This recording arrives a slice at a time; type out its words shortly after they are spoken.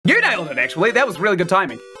actually. That was really good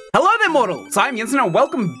timing. Hello there, mortals. I'm Jensen, and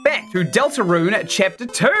welcome back to Deltarune Chapter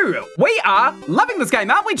 2. We are loving this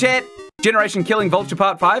game, aren't we, chat? Generation Killing Vulture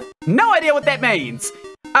Part 5. No idea what that means.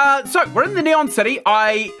 So, we're in the Neon City.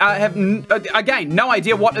 I have, again, no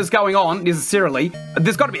idea what is going on, necessarily.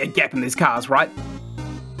 There's got to be a gap in these cars, right?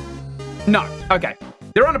 No. Okay.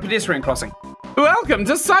 They're on a pedestrian crossing. Welcome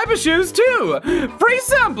to Cyber Shoes 2. Free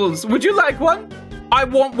samples. Would you like one? I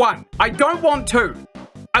want one. I don't want two.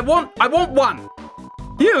 I want one.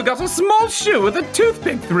 You got a small shoe with a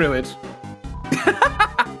toothpick through it.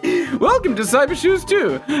 Welcome to Cyber Shoes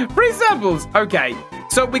 2. Free samples. Okay,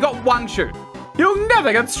 so we got one shoe. You'll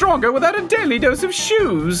never get stronger without a daily dose of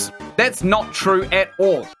shoes. That's not true at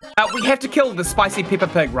all. We have to kill the spicy pepper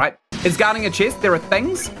pig, right? Is guarding a chest. There are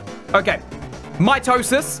things. Okay.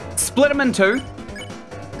 Mitosis. Split them in two.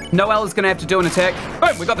 Noelle is going to have to do an attack.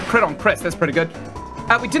 Boom, we got the crit on Chris. That's pretty good.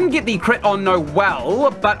 We didn't get the crit on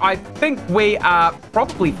Noelle, but I think we are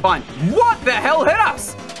probably fine. What the hell hit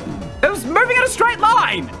us? It was moving in a straight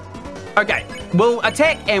line. Okay, we'll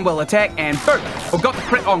attack and boom. We've got the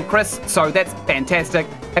crit on Chris, so that's fantastic.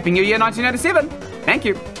 Happy New Year, 1987. Thank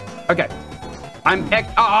you. Okay.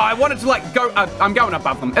 I wanted to like go, I'm going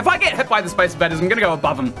above them. If I get hit by the space invaders, I'm gonna go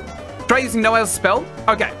above them. Try using Noelle's spell.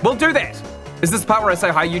 Okay, we'll do that. Is this the part where I say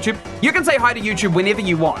hi, YouTube? You can say hi to YouTube whenever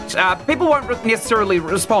you want. People won't necessarily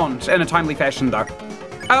respond in a timely fashion, though.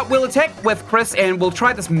 We'll attack with Chris, and we'll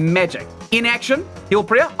try this magic. In action, heal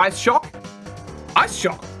prayer, ice shock. Ice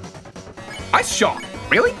shock. Ice shock.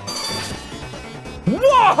 Really?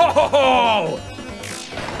 Whoa!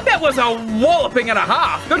 That was a walloping and a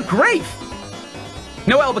half. Good grief.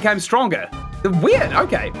 Noelle became stronger. Weird,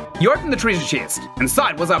 okay. You open the treasure chest.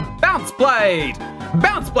 Inside was a bounce blade.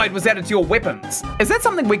 Bounce blade was added to your weapons. Is that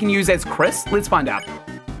something we can use as Chris? Let's find out.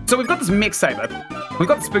 So we've got this mech saber. We've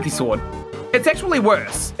got the spooky sword. It's actually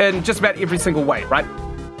worse in just about every single way, right?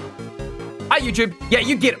 Hi, YouTube. Yeah,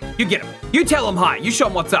 you get him. You get him. You tell him hi. You show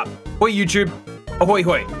him what's up. Hoi, YouTube. Ahoy,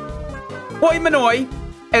 hoi. Hoi, manoi,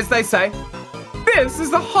 as they say. This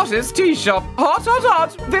is the hottest tea shop. Hot, hot,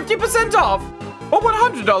 hot. 50% off. Or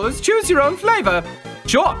 $100, choose your own flavor.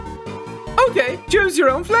 Sure. Okay, choose your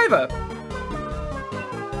own flavor.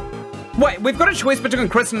 Wait, we've got a choice between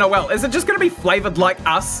Chris and Noelle. Is it just gonna be flavored like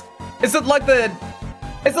us? Is it like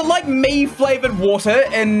me flavored water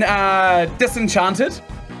in Disenchanted?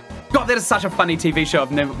 God, that is such a funny TV show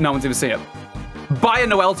if no one's ever seen it. Buy a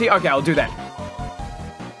Noelle tea? Okay, I'll do that.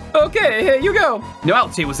 Okay, here you go. Noelle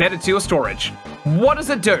tea was added to your storage. What does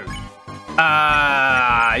it do?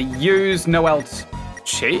 Use Noelle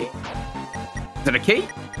tea? Is it a key?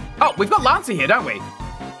 Oh, we've got Lancer here, don't we?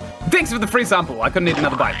 Thanks for the free sample. I couldn't eat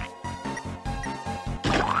another bite.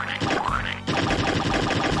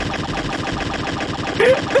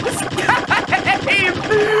 This game!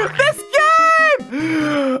 This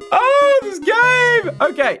game! Oh, this game!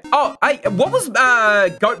 Okay. Oh, hey, what was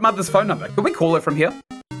Goat Mother's phone number? Can we call her from here?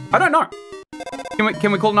 I don't know.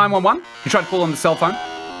 Can we call 911? You tried to call on the cell phone?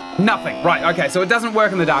 Nothing. Right, okay, so it doesn't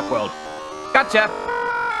work in the dark world. Gotcha.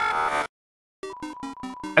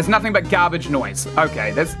 It's nothing but garbage noise.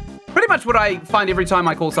 Okay, that's pretty much what I find every time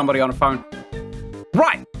I call somebody on a phone.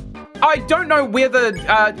 Right. I don't know where the,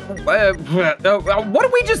 what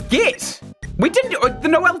did we just get? We didn't, the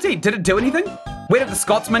Noelle tea, did it do anything? Where did the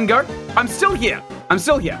Scotsman go? I'm still here. I'm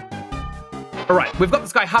still here. All right, we've got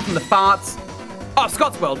this guy huffing the farts. Oh,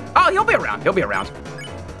 Scotsworld. Oh, he'll be around. He'll be around.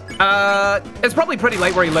 It's probably pretty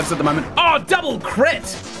late where he lives at the moment. Oh, double crit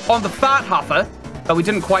on the fart huffer, but we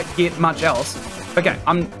didn't quite get much else. Okay,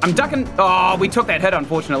 I'm ducking. Oh, we took that hit,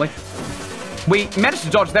 unfortunately. We managed to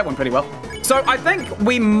dodge that one pretty well. So I think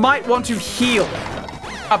we might want to heal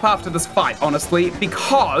up after this fight, honestly,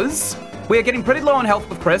 because we're getting pretty low on health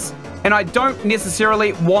with Chris, and I don't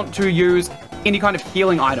necessarily want to use any kind of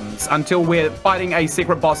healing items until we're fighting a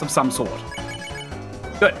secret boss of some sort.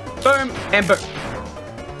 Good. Boom and boom.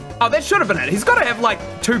 Oh, that should have been it. He's got to have like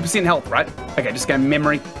 2% health, right? Okay, just game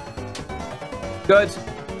memory. Good.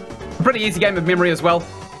 Pretty easy game of memory as well.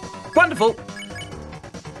 Wonderful.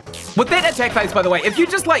 With that attack phase, by the way, if you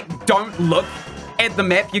just like don't look at the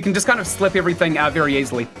map, you can just kind of slip everything very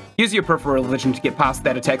easily. Use your peripheral vision to get past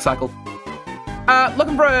that attack cycle.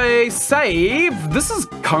 Looking for a save. This is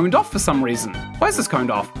coned off for some reason. Why is this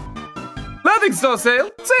coned off? Clothing store sale.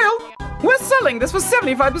 Sale. We're selling this for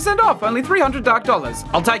 75% off. Only $300 dark dollars.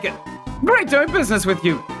 I'll take it. Great doing business with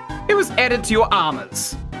you. It was added to your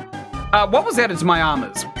armors. What was added to my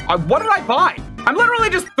armors? What did I buy? I'm literally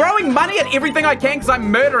just throwing money at everything I can because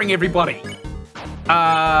I'm murdering everybody.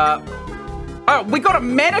 Oh, we got a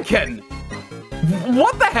mannequin.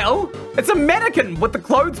 What the hell? It's a mannequin with the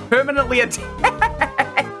clothes permanently attached.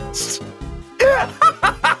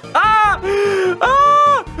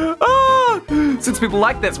 people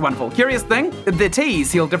like this. Wonderful. Curious thing, the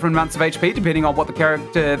teas heal different amounts of HP depending on what the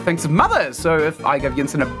character thinks of mother. So if I give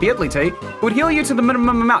Jensen a Beardly tea, it would heal you to the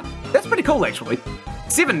minimum amount. That's pretty cool, actually.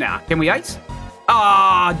 7 now. Can we 8?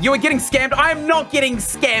 Ah, you are getting scammed. I am not getting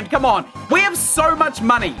scammed. Come on. We have so much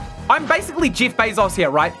money. I'm basically Jeff Bezos here,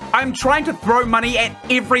 right? I'm trying to throw money at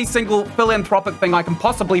every single philanthropic thing I can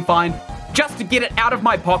possibly find just to get it out of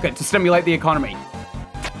my pocket to stimulate the economy.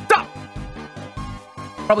 Stop!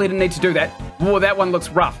 Probably didn't need to do that. Whoa, that one looks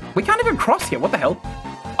rough. We can't even cross here. What the hell?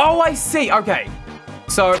 Oh, I see. Okay.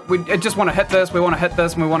 So we just want to hit this. We want to hit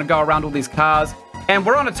this. And we want to go around all these cars. And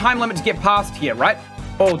we're on a time limit to get past here, right?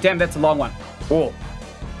 Oh, damn, that's a long one. Oh.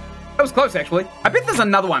 That was close, actually. I bet there's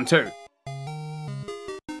another one, too.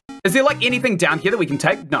 Is there, like, anything down here that we can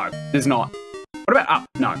take? No, there's not. What about up?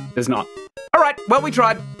 No, there's not. All right, well, we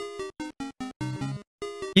tried.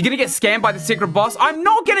 You're gonna get scammed by the secret boss? I'm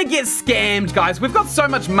not gonna get scammed, guys. We've got so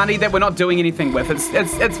much money that we're not doing anything with.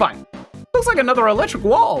 It's fine. Looks like another electric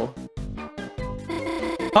wall.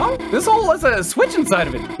 Huh? This all has a switch inside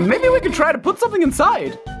of it. Maybe we could try to put something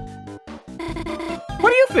inside.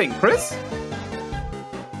 What do you think, Chris?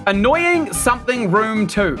 Annoying something room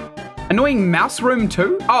 2. Annoying mouse room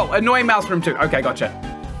 2? Oh, annoying mouse room 2. Okay, gotcha.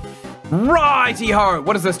 Righty-ho.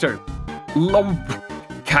 What does this do?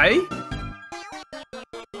 Okay.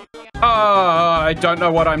 I don't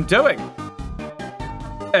know what I'm doing.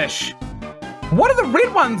 Ish. What do the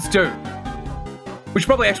red ones do? We should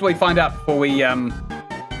probably actually find out before we,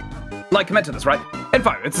 like, commit to this, right?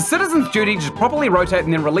 Info. It's a citizen's duty to properly rotate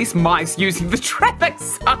and then release mice using the traffic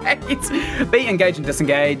signs. B, engage and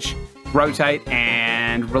disengage. Rotate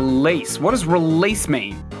and release. What does release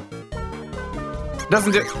mean?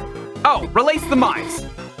 Doesn't do... Oh, release the mice.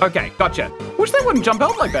 Okay, gotcha. Wish they wouldn't jump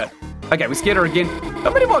out like that. Okay, we scared her again.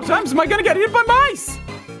 How many more times am I gonna get hit by mice?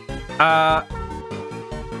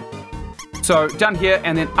 So down here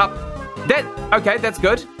and then up. That, okay, that's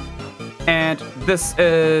good. And this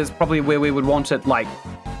is probably where we would want it, like...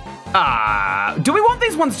 do we want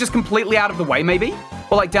these ones just completely out of the way, maybe?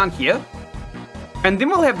 Or like down here? And then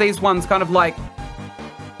we'll have these ones kind of like...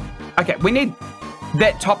 Okay, we need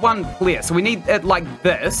that top one clear. So we need it like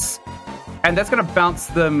this. And that's going to bounce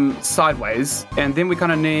them sideways. And then we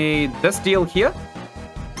kind of need this deal here.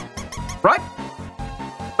 Right?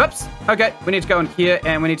 Oops. Okay, we need to go in here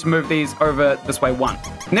and we need to move these over this way 1.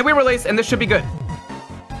 And then we release and this should be good.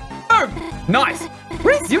 Boom! Nice.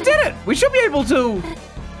 Reese, you did it! We should be able to...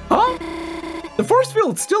 Huh? The force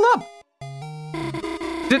field's still up.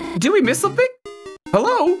 Did we miss something?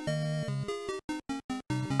 Hello?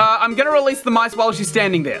 I'm gonna release the mice while she's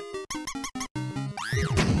standing there.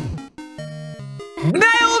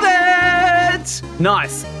 Nailed it!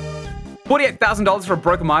 Nice. $48,000 for a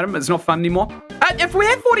broken item is not fun anymore. If we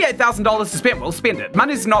have $48,000 to spend, we'll spend it.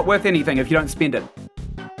 Money's not worth anything if you don't spend it.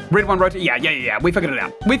 Red one rotate. Yeah. We figured it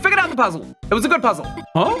out. We figured out the puzzle. It was a good puzzle.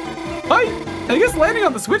 Huh? I guess landing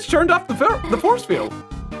on the switch turned off the force field.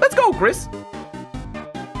 Let's go, Chris.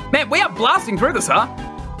 Man, we are blasting through this, huh?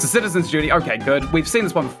 It's a citizen's duty. Okay, good. We've seen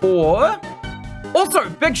this one before. Also,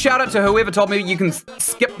 big shout out to whoever told me you can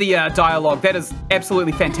skip the dialogue. That is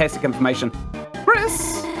absolutely fantastic information.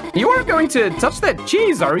 Chris, you aren't going to touch that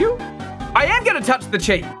cheese, are you? I am going to touch the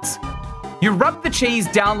cheese. You rub the cheese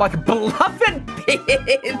down like a beloved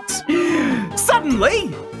pet.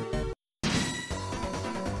 Suddenly.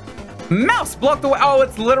 Mouse blocked the way. Oh,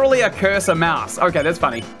 it's literally a cursor mouse. Okay, that's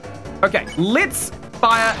funny. Okay, let's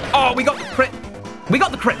fire. Oh, we got the crit. We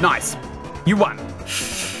got the crit. Nice. You won.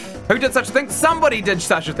 Who did such a thing? Somebody did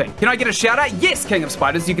such a thing. Can I get a shout out? Yes, King of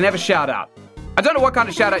Spiders. You can have a shout out. I don't know what kind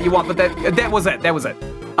of shout out you want, but that was it. That was it.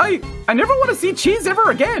 I never want to see cheese ever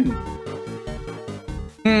again.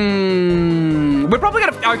 We're probably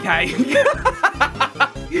gonna... Okay.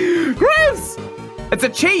 Gross! It's a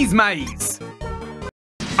cheese maze.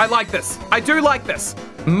 I like this. I do like this.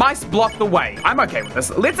 Mice block the way. I'm okay with this.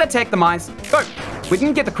 Let's attack the mice. Go. We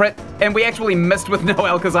didn't get the crit, and we actually missed with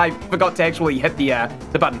Noelle because I forgot to actually hit the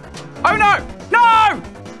button. Oh, no! No!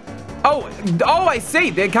 Oh, I see.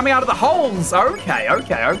 They're coming out of the holes.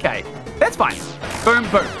 Okay. That's fine. Boom,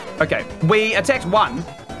 boom. Okay, we attacked one,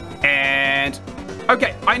 and...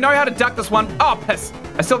 Okay, I know how to duck this one. Oh, piss.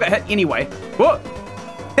 I still got hit anyway. Whoa.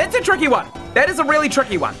 That's a tricky one. That is a really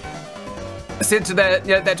tricky one. I said to that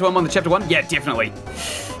to him on the chapter 1. Yeah, definitely.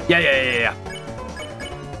 Yeah.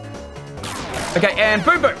 Okay, and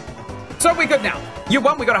boom, boom. So we're good now. You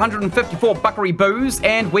won. We got 154 buckery boos,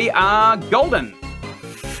 and we are golden.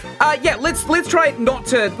 Yeah, let's try not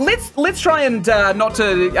to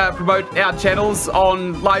promote our channels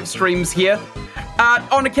on live streams here.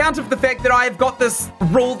 On account of the fact that I've got this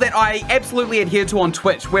rule that I absolutely adhere to on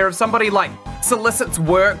Twitch, where if somebody like solicits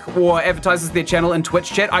work or advertises their channel in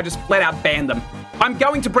Twitch chat, I just flat out ban them. I'm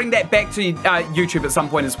going to bring that back to YouTube at some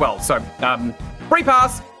point as well. So, free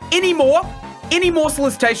pass. Any more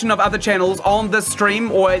solicitation of other channels on this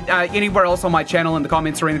stream or anywhere else on my channel in the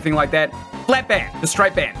comments or anything like that, flat ban, just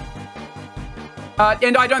straight ban.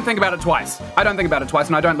 And I don't think about it twice. I don't think about it twice,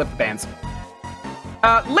 and I don't lift the bans.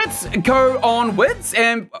 Let's go onwards,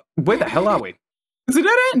 and where the hell are we? It's a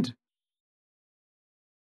dead end.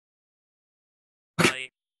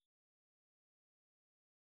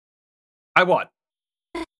 I what?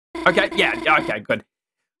 Okay, yeah, okay, good.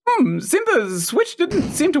 Seemed the switch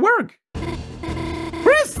didn't seem to work.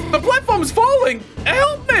 Chris, the platform's falling!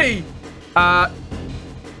 Help me!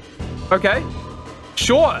 Okay.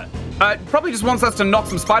 Sure. Probably just wants us to knock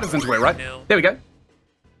some spiders into it, right? There we go.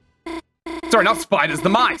 Sorry, not spiders, the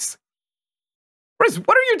mice. Chris,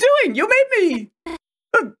 what are you doing? You made me...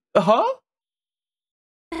 huh?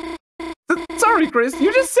 Sorry, Chris,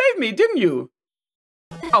 you just saved me, didn't you?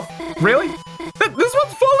 Oh, really? This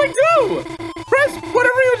one's falling too! Chris,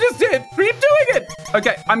 whatever you just did, keep doing it!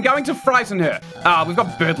 Okay, I'm going to frighten her. We've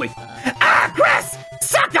got Birdly. Chris!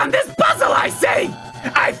 Suck on this puzzle, I say!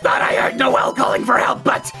 I thought I heard Noelle calling for help,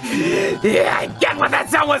 but... yeah, I get what that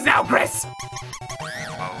sound was now, Chris!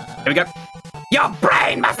 Here we go. Your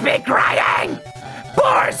brain must be crying!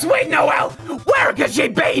 Poor sweet Noelle! Where could she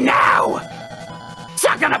be now?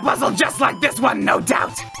 Suck on a puzzle just like this one, no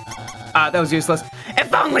doubt! That was useless.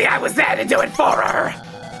 If only I was there to do it for her!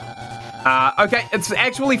 Okay, it's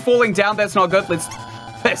actually falling down, that's not good, let's...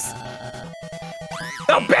 this.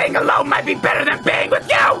 Though being alone might be better than being with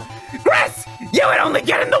you! Chris, you would only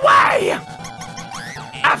get in the way!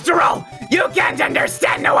 After all, you can't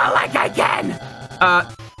understand Noelle like I can!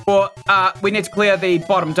 We need to clear the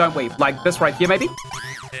bottom, don't we? Like this right here, maybe?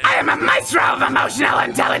 I am a maestro of emotional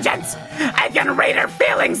intelligence! I can read her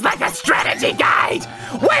feelings like a strategy guide!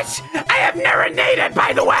 Which I have never needed,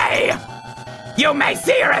 by the way! You may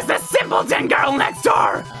see her as the simpleton girl next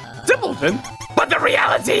door! Simpleton? But the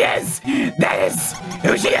reality is, that is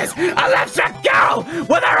who she is, a left-struck girl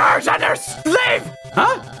with her heart on her sleeve!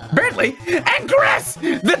 Huh? Bentley? And Chris,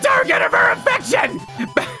 the target of her affection!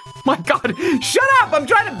 My God, shut up! I'm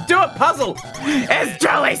trying to do a puzzle! As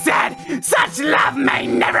Julie said, such love may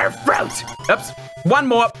never fruit! Oops, one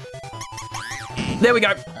more. There we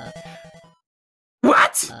go.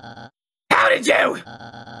 What? How did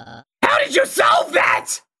you solve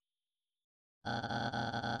that?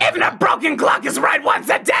 Even a broken clock is right once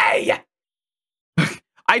a day!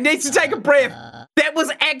 I need to take a breath. That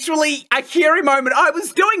was actually a hairy moment. I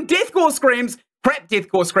was doing deathcore screams, crap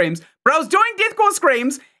deathcore screams, but I was doing deathcore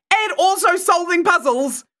screams and also solving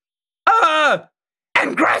puzzles.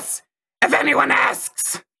 And Chris, if anyone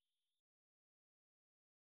asks,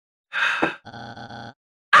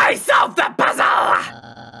 I solved the puzzle!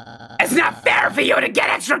 It's not fair for you to get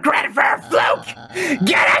extra credit for a fluke!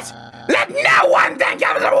 Get it? Let no one think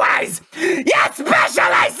otherwise! You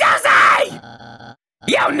especially Susie!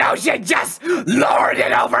 You know she just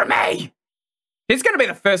lorded over me! She's gonna be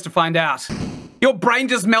the first to find out. Your brain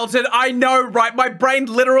just melted. I know, right? My brain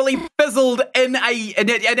literally fizzled in a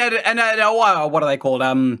what are they called?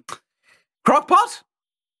 Crock pot?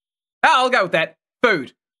 I'll go with that.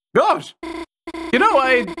 Food. Gosh. You know,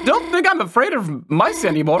 I don't think I'm afraid of mice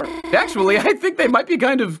anymore. Actually, I think they might be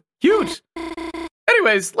kind of cute.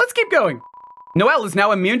 Anyways, let's keep going. Noelle is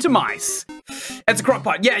now immune to mice. It's a crock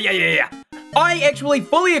pot. Yeah. I actually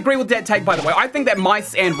fully agree with that take, by the way. I think that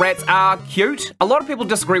mice and rats are cute. A lot of people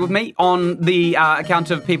disagree with me on the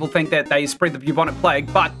account of people think that they spread the bubonic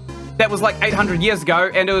plague, but that was like 800 years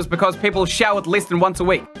ago, and it was because people showered less than once a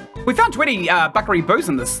week. We found 20 buckaroos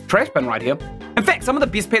in this trash bin right here. In fact, some of the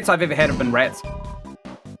best pets I've ever had have been rats.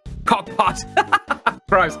 Cock pot.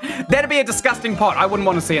 Gross. That'd be a disgusting pot. I wouldn't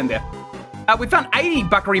want to see in there. We found 80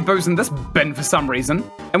 buckaroos in this bin for some reason,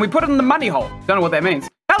 and we put it in the money hole. Don't know what that means.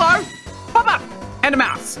 Hello! Pop up! And a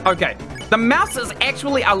mouse. Okay. The mouse is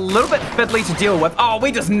actually a little bit fiddly to deal with. Oh,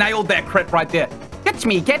 we just nailed that crit right there. Catch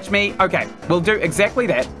me, catch me. Okay, we'll do exactly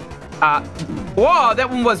that. Whoa, that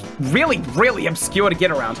one was really, really obscure to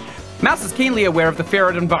get around. Mouse is keenly aware of the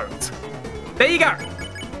Ferret bones. There you go.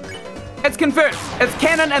 It's confirmed. It's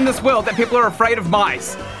canon in this world that people are afraid of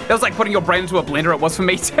mice. That was like putting your brain into a blender. It was for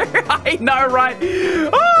me too. I know, right?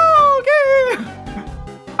 Oh, okay.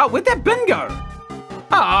 Oh, where'd that bin go?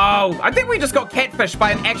 Oh, I think we just got catfished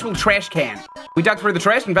by an actual trash can. We dug through the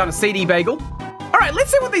trash and found a CD bagel. All right,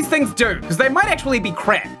 let's see what these things do, because they might actually be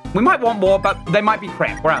crap. We might want more, but they might be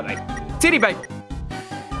crap. Where are they? CD bagel.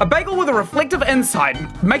 A bagel with a reflective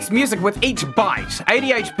inside makes music with each bite.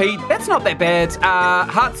 80 HP, that's not that bad.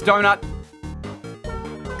 Hearts donut.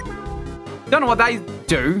 Don't know what they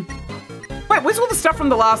do. Wait, where's all the stuff from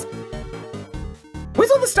the last... Where's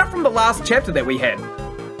all the stuff from the last chapter that we had?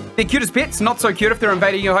 They're cute as pets, not so cute if they're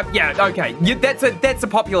invading your home. Yeah, okay. That's a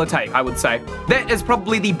popular take, I would say. That is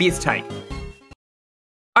probably the best take.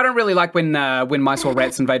 I don't really like when mice or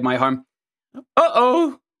rats invade my home.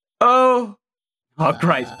 Uh-oh. Oh,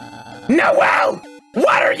 great. Noelle!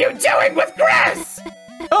 What are you doing with Chris?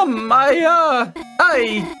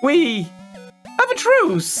 We have a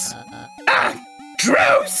truce.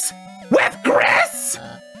 Truce? With Chris?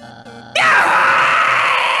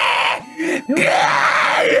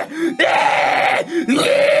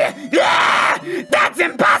 That's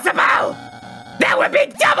impossible! That would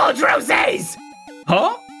be double truces!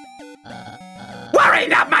 Huh? Worry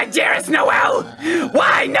not, my dearest Noelle!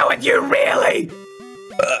 Why know what you really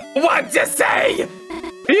want to say?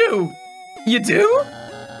 You do?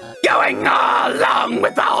 Going along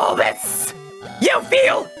with all this, you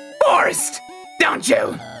feel forced, don't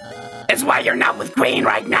you? It's why you're not with Queen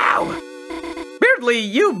right now. Weirdly,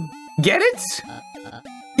 you get it?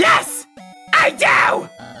 Yes, I do!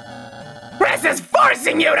 Chris is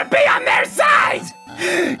forcing you to be on their side!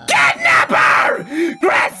 Kidnapper!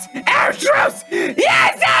 Chris, our truce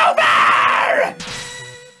is over!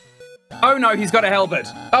 Oh no, he's got a halberd.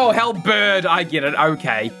 Oh, halberd, I get it,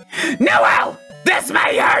 okay. Noelle, this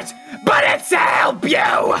may hurt, but it's to help you!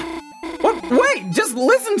 What? Wait, just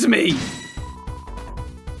listen to me!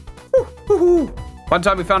 One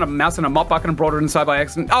time we found a mouse in a mop bucket and brought it inside by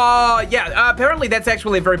accident. Oh, yeah, apparently that's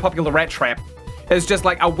actually a very popular rat trap. It's just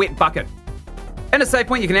like a wet bucket. In a save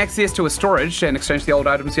point, you can access to a storage and exchange the old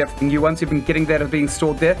items you have for the new ones. You've been getting that are being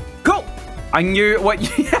stored there. Cool! I knew what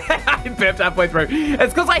I burped halfway through.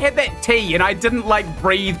 It's because I had that tea and I didn't, like,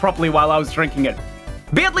 breathe properly while I was drinking it.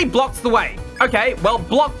 Beardly blocks the way. Okay, well,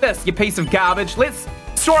 block this, you piece of garbage. Let's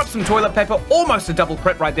store up some toilet paper. Almost a double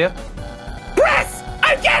crit right there. Chris,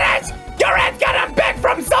 I get it! Your head's gotten big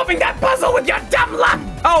from solving that puzzle with your dumb luck!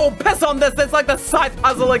 Oh, piss on this. That's like the scythe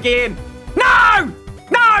puzzle again. No!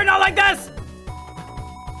 No, not like this!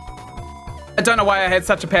 I don't know why I had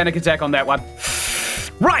such a panic attack on that one.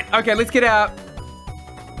 Right, okay, let's get our...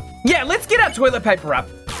 Yeah, let's get our toilet paper up.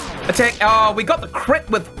 Attack... Oh, we got the crit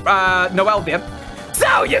with Noelle there.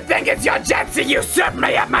 So you think it's your chance to usurp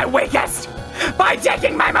me at my weakest? By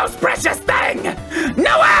taking my most precious thing!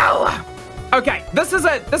 Noelle! Okay, this is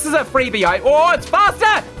a freebie. Oh, it's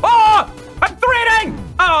faster! Oh! I'm threading!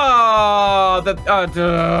 Oh,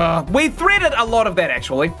 we threaded a lot of that,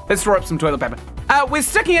 actually. Let's throw up some toilet paper. We're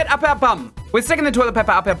sticking it up our bum. We're sticking the toilet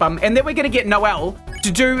paper up our bum, and then we're gonna get Noelle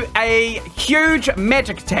to do a huge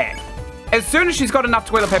magic attack. As soon as she's got enough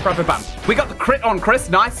toilet paper up her bum. We got the crit on Chris,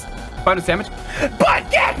 nice. Bonus damage.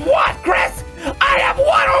 But get what, Chris? I have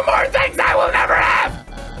one or more things I will never have!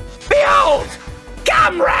 Behold!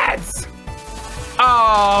 Comrades!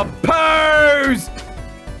 Oh, pose!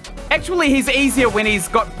 Actually, he's easier when he's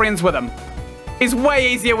got friends with him. He's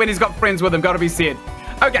way easier when he's got friends with him, gotta be said.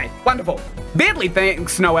 Okay, wonderful. Beardly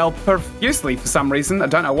thanks Noelle profusely for some reason, I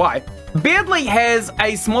don't know why. Beardly has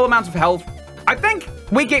a small amount of health. I think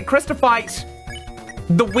we get Chris to fight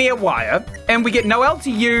the Werewire, and we get Noelle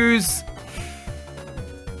to use...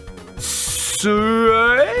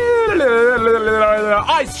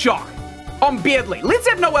 Ice Shock on Beardly. Let's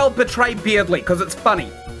have Noelle betray Beardly, because it's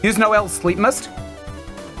funny. Use Noelle's Sleep Mist.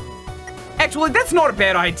 Actually, that's not a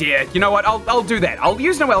bad idea. You know what? I'll do that. I'll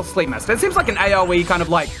use Noelle's Sleep Mist. It seems like an AoE kind of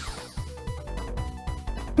like...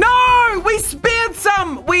 No! We spared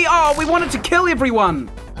some! We wanted to kill everyone.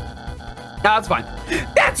 No, that's fine.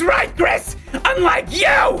 That's right, Chris! Unlike you,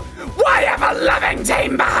 I have a loving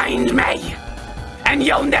team behind me! And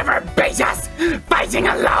you'll never beat us fighting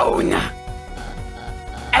alone!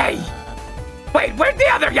 Hey! Wait, where'd the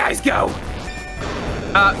other guys go?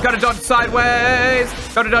 Gotta dodge sideways!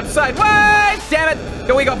 Gotta dodge sideways! Damn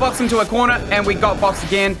it! We got boxed into a corner, and we got boxed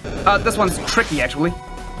again. This one's tricky, actually.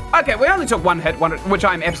 Okay, we only took one hit, which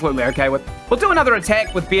I'm absolutely okay with. We'll do another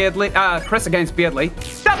attack with Beardly, Chris against Beardly.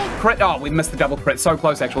 Double crit. Oh, we missed the double crit. So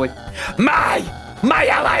close, actually. My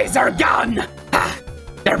allies are gone.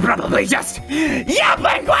 They're probably just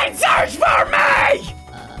yelping when search for me.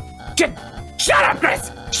 Shut up,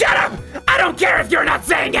 Chris. Shut up. I don't care if you're not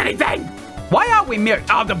saying anything. Why aren't we married?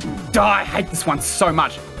 Oh, I hate this one so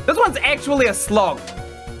much. This one's actually a slog.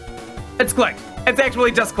 It's clicked. It's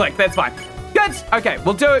actually just clicked. That's fine. Good. Okay,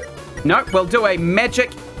 we'll do it. No, we'll do a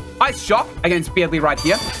magic Ice Shock against Beardly right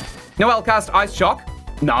here. Noelle cast Ice Shock.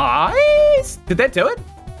 Nice. Did that do it?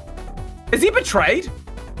 Is he betrayed?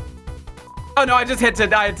 Oh no, I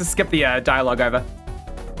had to skip the dialogue over.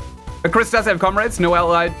 But Chris does have comrades.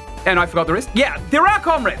 Noelle, and I forgot the rest. Yeah, there are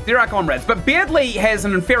comrades. But Beardley has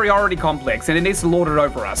an inferiority complex and it needs to lord it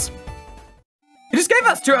over us. He just gave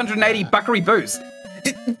us 280 buckery boost.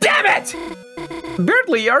 Damn it!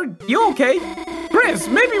 Beardley, are you okay? Chris,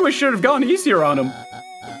 maybe we should have gone easier on him.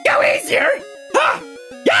 Go easier? Huh?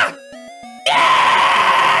 Yeah!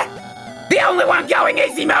 Yeah! The only one going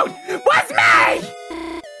easy mode was me!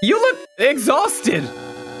 You look exhausted.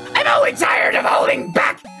 I'm only tired of holding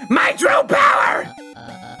back my true power!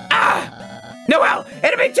 Noelle,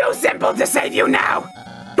 it'll be too simple to save you now.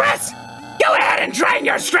 Chris, go ahead and train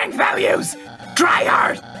your strength values. Try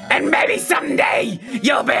hard, and maybe someday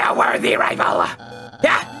you'll be a worthy rival.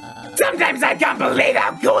 Yeah, sometimes I can't believe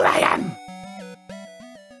how cool I am.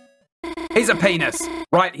 He's a penis,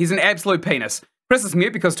 right? He's an absolute penis. Chris is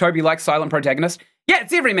mute because Toby likes silent protagonist. Yeah,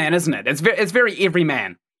 it's every man, isn't it? It's very every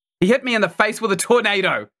man. He hit me in the face with a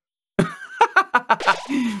tornado.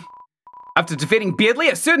 After defeating Beardley,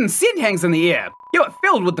 a certain scent hangs in the air. You are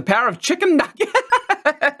filled with the power of chicken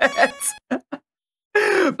nuggets.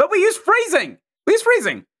 But we use freezing.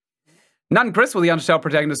 None, Chris, will the Undertale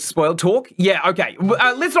protagonist spoil talk? Yeah, okay.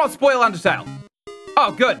 Let's not spoil Undertale.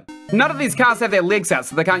 Oh, good. None of these cars have their legs out,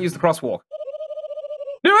 so they can't use the crosswalk.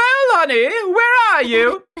 Noelle, honey, where are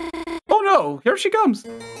you? Oh no, here she comes.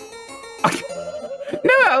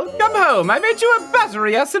 Noelle, come home. I made you a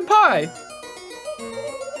buttery acid pie.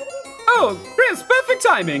 Oh, Chris, perfect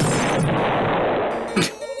timing.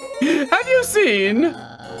 Have you seen?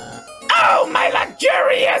 Oh, my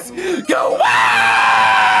luxurious! Go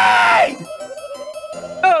away!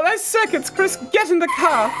 Oh, those circuits, Chris. Get in the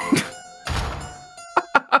car.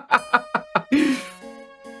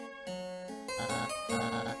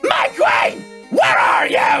 My queen! Where are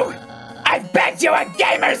you? I've begged you a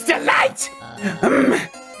gamer's delight!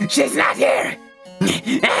 She's not here.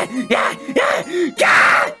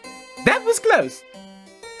 That was close.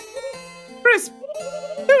 Chris,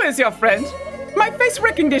 who is your friend? My face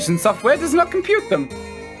recognition software does not compute them.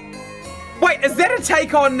 Wait, is that a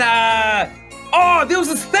take on, Oh, there was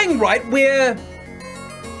this thing, right, where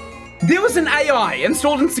there was an AI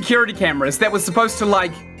installed in security cameras that was supposed to,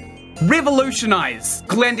 like, revolutionize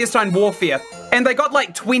clandestine warfare. And they got,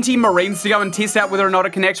 like, 20 Marines to go and test out whether or not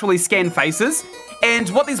it can actually scan faces. And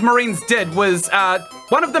what these Marines did was,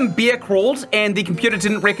 one of them bear crawled and the computer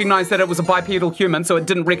didn't recognize that it was a bipedal human, so it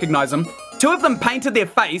didn't recognize him. Two of them painted their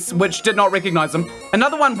face, which did not recognize him.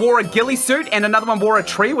 Another one wore a ghillie suit and another one wore a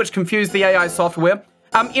tree, which confused the AI software.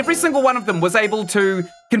 Every single one of them was able to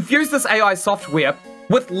confuse this AI software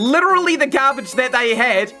with literally the garbage that they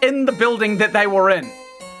had in the building that they were in.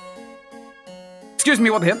 Excuse me,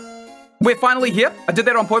 what the hell? We're finally here. I did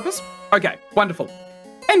that on purpose. Okay, wonderful.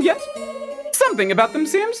 And yet, something about them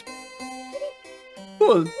seems...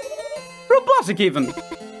 well, robotic even.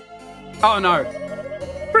 Oh no.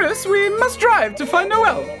 Chris, we must drive to find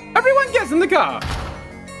Noelle. Everyone gets in the car.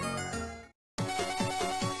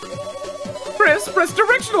 Chris, press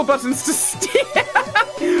directional buttons to steer.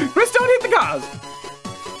 Chris, don't hit the cars.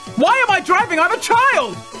 Why am I driving? I'm a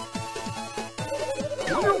child.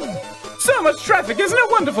 So much traffic, isn't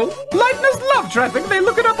it wonderful? Lightners love traffic. They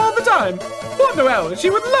look it up all the time. Poor Noelle, she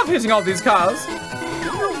would love hitting all these cars.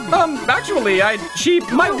 Actually, she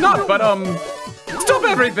might not, but, stop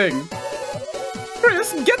everything.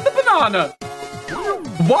 Chris, get the banana.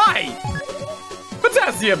 Why?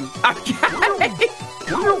 Potassium. Okay.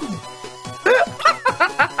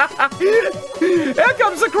 Here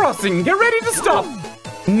comes the crossing. Get ready to stop.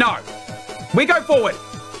 No. We go forward.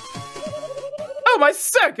 Oh, my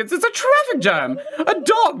circuits, it's a traffic jam. A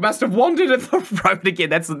dog must have wandered in the road again.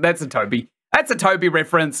 That's a Toby. That's a Toby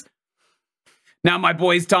reference. Now, my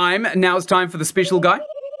boys' time. Now it's time for the special guy.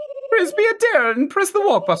 Chris, be a dear and press the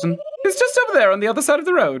walk button. It's just over there on the other side of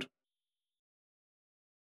the road.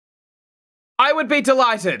 I would be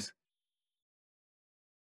delighted.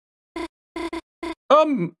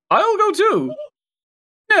 I'll go too.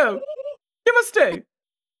 No, you must stay.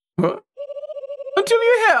 Huh? Until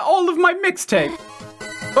you hear all of my mixtape.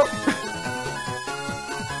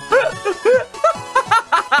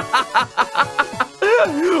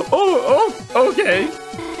 Okay.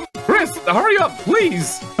 Chris, hurry up,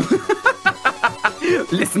 please.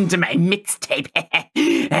 Listen to my mixtape.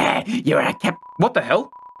 You're a What the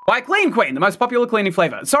hell? Why, Clean Queen, the most popular cleaning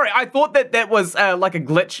flavor. Sorry, I thought that was like a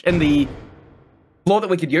glitch in the floor that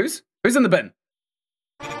we could use. Who's in the bin?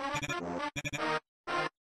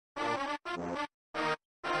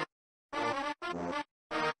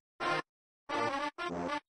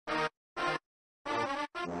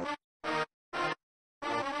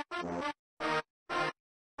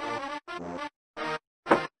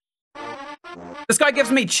 guy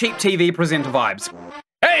gives me cheap TV presenter vibes.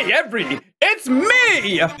 Hey, it's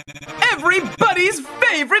me! Everybody's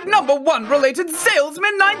favorite #1 related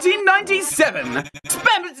salesman 1997.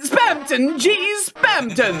 SPAMTON G.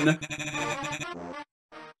 SPAMTON.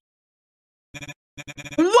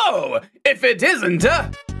 Whoa, if it isn't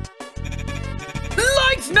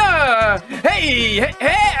Lightner! Hey!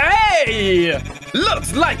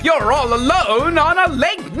 Looks like you're all alone on a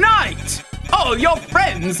late night. All your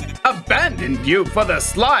friends abandoned you for the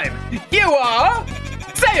slime. You are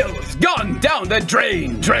sales gone down the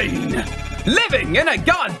drain. Living in a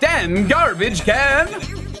goddamn garbage can.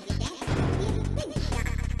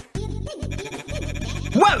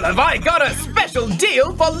 Well, have I got a special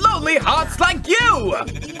deal for lonely hearts like you?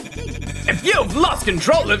 If you've lost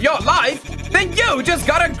control of your life, then you just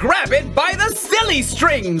gotta grab it by the silly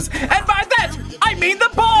strings. And by that, I mean the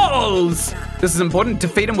balls. This is important.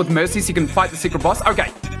 Defeat him with mercy so you can fight the secret boss.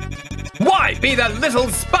 Okay. Why be the little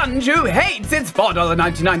sponge who hates its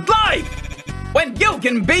 $4.99 life when you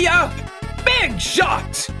can be a big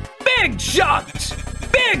shot?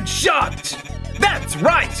 That's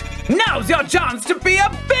right. Now's your chance to be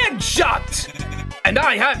a big shot. And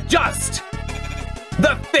I have just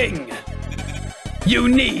the thing you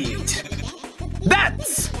need.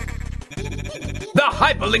 That's the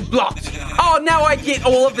hyperlink blocked. Oh, now I get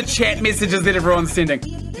all of the chat messages that everyone's sending.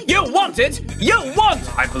 You want it? You want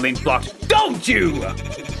hyperlink blocked, don't you?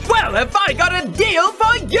 Well, have I got a deal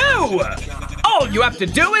for you? All you have to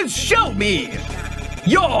do is show me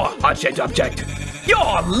your heart-shaped object. You're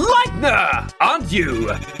Lightner, aren't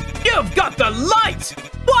you? You've got the light.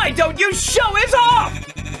 Why don't you show it off?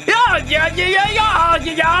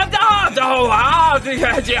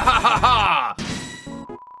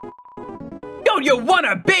 Don't you want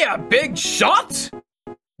to be a big shot?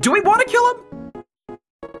 Do we want to kill him?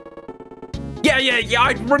 Yeah,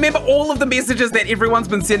 I remember all of the messages that everyone's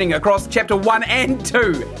been sending across chapter 1 and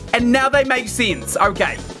 2, and now they make sense.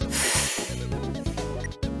 Okay.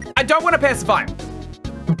 I don't want to pacify him,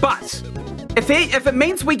 but if it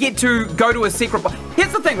means we get to go to a secret boss,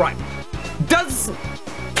 here's the thing, right? Does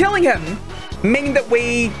killing him mean that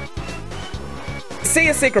we see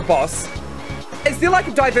a secret boss? Is there like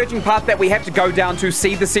a diverging path that we have to go down to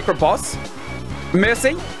see the secret boss?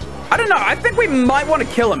 Mercy? I don't know. I think we might want to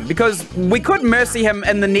kill him because we could mercy him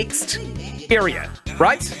in the next area,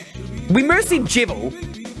 right? We mercied Jevil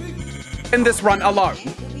in this run alone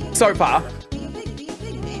so far.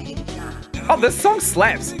 Oh, this song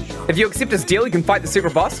slaps. If you accept his deal, you can fight the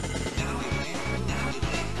secret boss.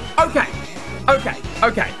 Okay.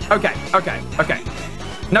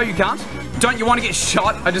 No, you can't. Don't you want to get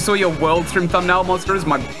shot? I just saw your world stream thumbnail, Monster is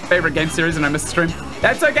my favorite game series and I missed the stream.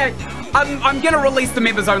 That's okay. I'm going to release the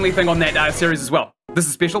members only thing on that series as well. This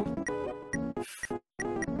is special.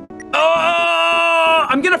 Oh,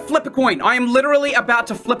 I'm going to flip a coin. I am literally about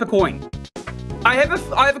to flip a coin. I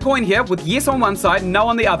have a coin here with yes on one side, no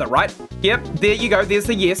on the other, right? Yep, there you go. There's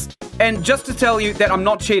the yes. And just to tell you that I'm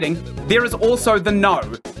not cheating, there is also the no,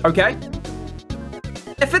 okay?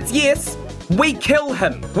 If it's yes, we kill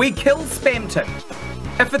him. We kill SPAMTON.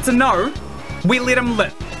 If it's a no, we let him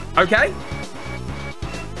live, okay?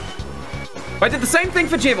 I did the same thing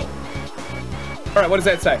for Jevil. All right, what does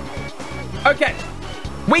that say? Okay,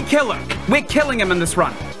 we kill him. We're killing him in this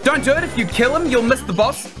run. Don't do it. If you kill him, you'll miss the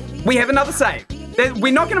boss. We have another save.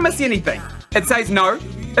 We're not going to miss anything. It says no.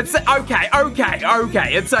 It's okay.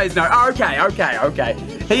 It says no. Okay.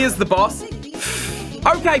 He is the boss.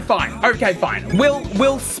 Okay, fine.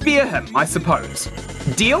 We'll spear him, I suppose.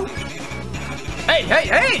 Deal?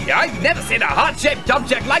 Hey, I've never seen a heart-shaped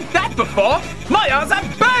object like that before. My eyes are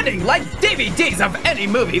burning like DVDs of any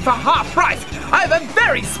movie for half price. I have a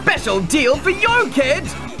very special deal for you, kid.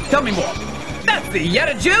 Tell me more. That's the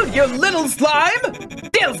attitude, you little slime.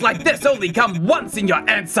 Deals like this only come once in your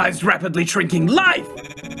ant-sized, rapidly shrinking life.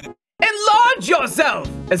 Enlarge yourself.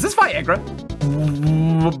 Is this Viagra?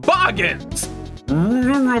 Bargains.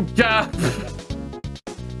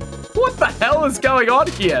 What the hell is going on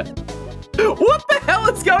here? What the hell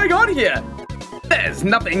is going on here? There's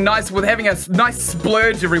nothing nice with having a nice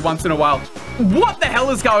splurge every once in a while. What the hell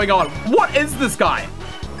is going on? What is this guy?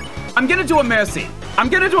 I'm gonna do a mercy. I'm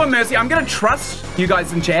gonna trust you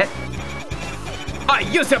guys in chat. I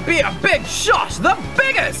used to be a big shot, the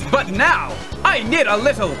biggest, but now I need a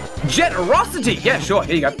little generosity. Yeah, sure,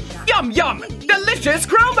 here you go. Yum, delicious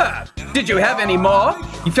chroma. Did you have any more?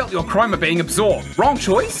 You felt your chroma being absorbed. Wrong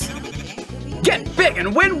choice? Get big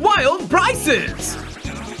and win wild prizes!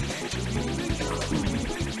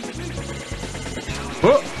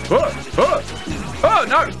 Oh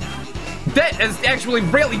no! That is actually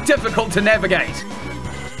really difficult to navigate.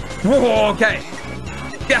 Whoa, okay.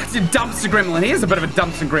 Yeah, it's a dumpster gremlin. He is a bit of a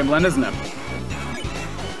dumpster gremlin, isn't it?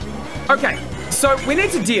 Okay, so we need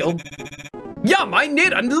to deal. Yum, I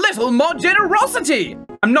need a little more generosity.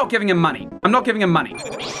 I'm not giving him money. I'm not giving him money.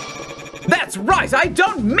 That's right, I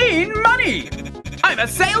don't mean money. I'm a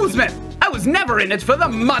salesman. I was never in it for the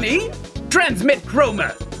money. Transmit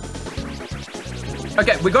chroma.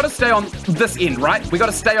 Okay, we got to stay on this end, right? We got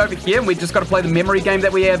to stay over here, and we just got to play the memory game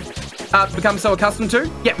that we have become so accustomed to.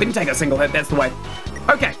 Yeah, we can take a single hit. That's the way.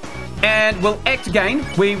 Okay, and we'll act again.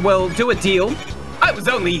 We will do a deal. I was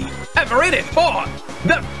only ever in it for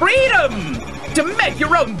the freedom to make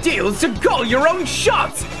your own deals, to call your own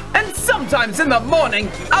shots, and sometimes in the morning,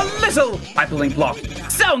 a little hyperlink block.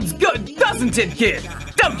 Sounds good, doesn't it, kid?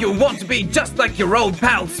 Don't you want to be just like your old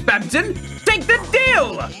pal SPAMTON? Take the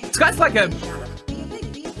deal! This guy's like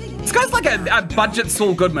a budget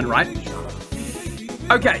Saul Goodman, right?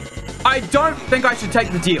 Okay, I don't think I should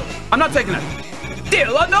take the deal. I'm not taking it.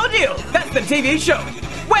 Deal or no deal, that's the TV show,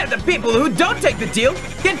 where the people who don't take the deal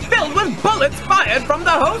get filled with bullets fired from the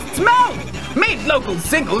host's mouth. Made local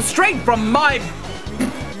singles straight from my...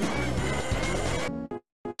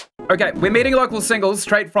 Okay, we're meeting local singles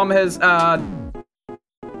straight from his, I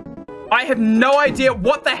have no idea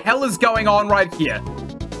what the hell is going on right here.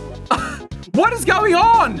 What is going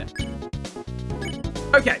on?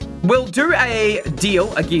 Okay, we'll do a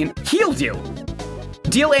deal again. Heal deal.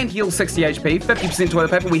 Deal and heal 60 HP, 50%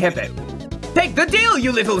 toilet paper. We have that. Take the deal,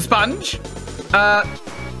 you little sponge. I'll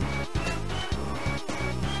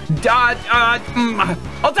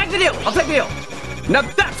take the deal. I'll take the deal. Now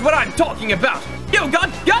that's what I'm talking about. You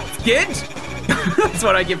got guts, kid. That's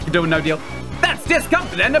what I get for doing no deal. That's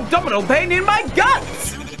discomfort and abdominal pain in my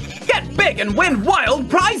guts. Get big and win wild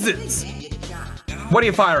prizes. What are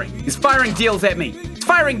you firing? He's firing deals at me. He's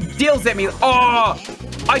firing deals at me. Oh,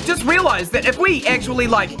 I just realized that if we actually,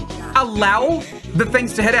 like, allow the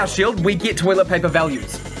things to hit our shield, we get toilet paper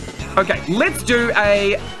values. Okay, let's do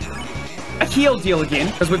a heal deal again,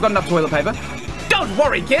 because we've got enough toilet paper. Don't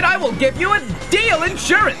worry, kid, I will give you a deal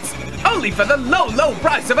insurance. Only for the low, low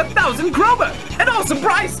price of 1,000 chroma. An awesome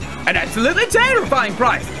price. An absolutely terrifying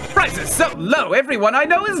price. Price is so low, everyone I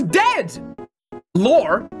know is dead.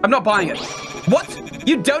 Lore? I'm not buying it. What?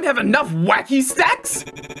 You don't have enough wacky stacks?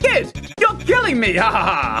 Kid, you're killing me, ha ha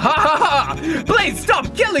ha ha ha! Please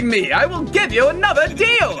stop killing me, I will give you another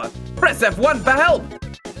deal! Press F1 for help!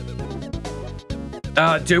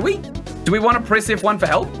 Do we? Do we want to press F1 for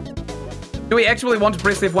help? Do we actually want to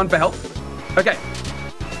press F1 for help? Okay.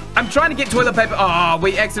 I'm trying to get toilet paper. Oh,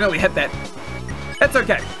 we accidentally hit that. That's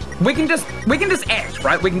okay. We can just act,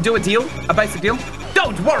 right? We can do a deal, a basic deal.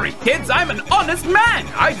 Don't worry, kids, I'm an honest man.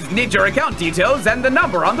 I just need your account details and the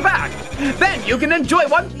number on the back. Then you can enjoy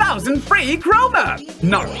 1,000 free chroma.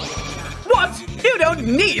 No. What? You don't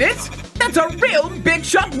need it? That's a real big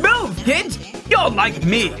shot move, kid. You're like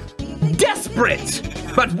me. Desperate.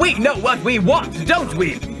 But we know what we want, don't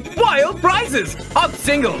we? Wild prizes, hot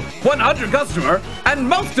single, 100 customer, and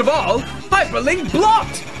most of all, hyperlink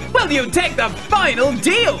blocked. Will you take the final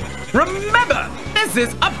deal? Remember, this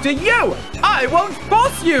is up to you. I won't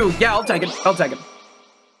force you. Yeah, I'll take it. I'll take it.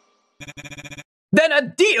 Then a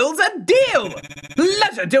deal's a deal.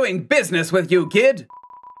 Pleasure doing business with you, kid.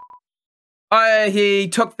 He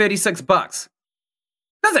took 36 bucks.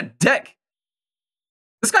 That's a dick.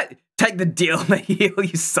 This guy, take the deal, the heal,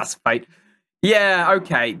 you suspect. Yeah,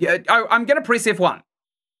 okay. I'm going to press F1.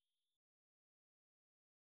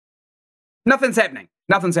 Nothing's happening.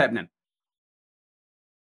 Nothing's happening.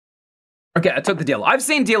 Okay, I took the deal. I've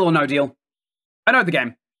seen Deal or No Deal. I know the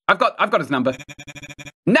game. I've got his number.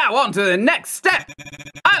 Now on to the next step.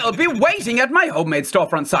 I'll be waiting at my homemade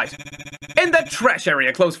storefront site. In the trash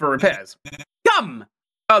area closed for repairs. Come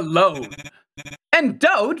alone. And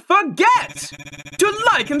don't forget to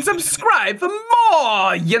like and subscribe for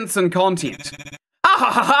more Jensen content.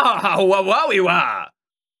 Wowie-wah.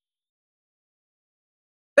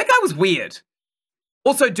 That guy was weird.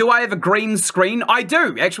 Also, do I have a green screen? I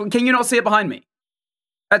do, actually. Can you not see it behind me?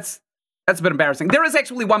 That's a bit embarrassing. There is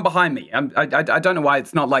actually one behind me. I don't know why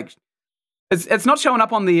it's not like... It's not showing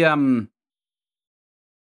up on the... No,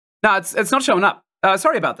 it's not showing up.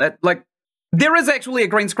 Sorry about that. Like, there is actually a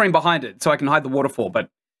green screen behind it, so I can hide the waterfall, but...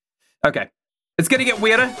 Okay. It's gonna get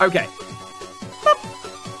weirder? Okay.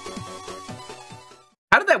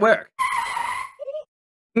 How did that work?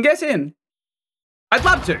 Get in. I'd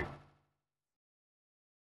love to.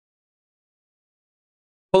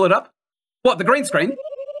 Pull it up. What, the green screen?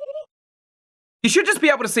 You should just be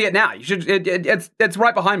able to see it now. You should. It's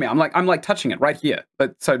right behind me. I'm like touching it right here.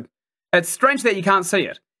 But so it's strange that you can't see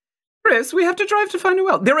it. Chris, we have to drive to find a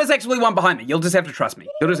well. There is actually one behind me. You'll just have to trust me.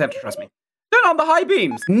 You'll just have to trust me. Turn on the high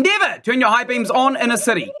beams. Never turn your high beams on in a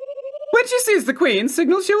city. When she sees the queen,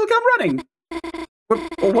 signals she will come running.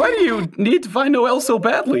 Why do you need to find Noelle so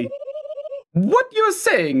badly? What you're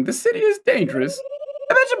saying, the city is dangerous.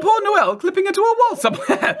 Imagine poor Noelle clipping into a wall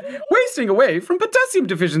somewhere, wasting away from potassium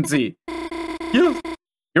deficiency.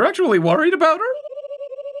 You're actually worried about her?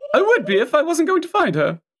 I would be if I wasn't going to find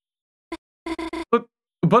her.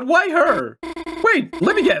 But why her? Wait,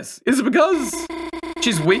 let me guess. Is it because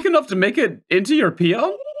she's weak enough to make it into your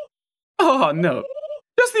peon? Oh, no.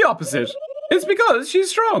 Just the opposite. It's because she's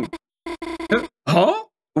strong. Huh?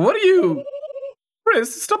 What are you...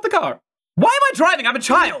 Chris, stop the car. Why am I driving? I'm a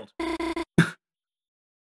child.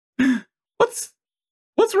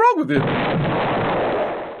 What's wrong with it?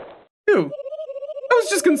 Ew. I was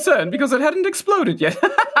just concerned because it hadn't exploded yet.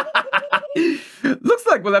 Looks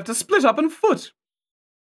like we'll have to split up on foot.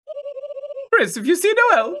 Chris, if you see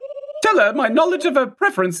Noelle, tell her my knowledge of her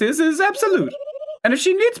preferences is absolute. And if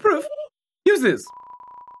she needs proof, use this.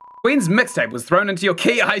 Queen's mixtape was thrown into your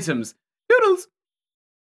key items. Doodles.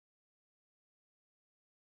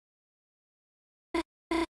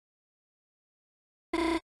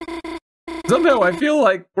 Somehow I feel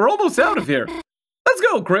like we're almost out of here. Let's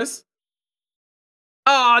go, Chris.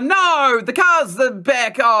 Oh, no! The car's the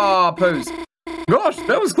back. Oh, poos. Gosh,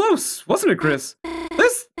 that was close, wasn't it, Chris?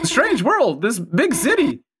 This strange world, this big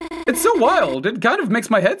city. It's so wild, it kind of makes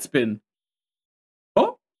my head spin.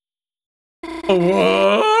 Oh?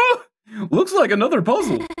 Whoa! Looks like another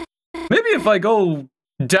puzzle. Maybe if I go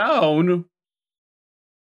down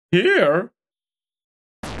here.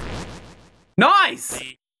 Nice!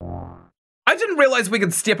 I didn't realize we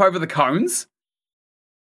could step over the cones.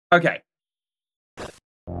 Okay.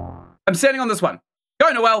 I'm standing on this one. Go,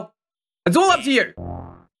 Noelle. It's all up to you.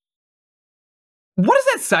 What does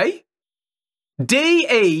that say?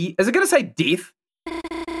 D-E. Is it going to say death?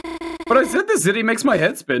 But I said the city makes my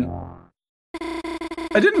head spin.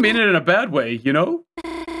 I didn't mean it in a bad way, you know?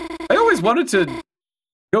 I always wanted to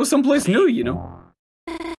go someplace new, you know?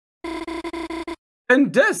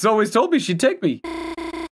 And Des always told me she'd take me.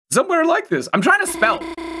 Somewhere like this. I'm trying to spell.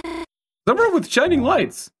 Somewhere with shining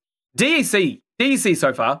lights. D-E-C. D-E-C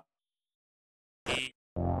so far.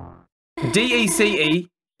 D-E-C-E.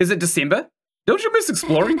 Is it December? Don't you miss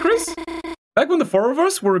exploring, Chris? Back when the four of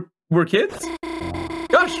us were kids?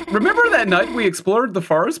 Gosh, remember that night we explored the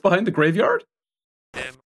forest behind the graveyard?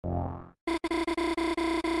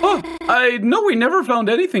 Oh, I know we never found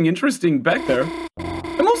anything interesting back there.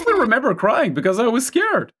 I mostly remember crying because I was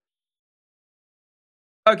scared.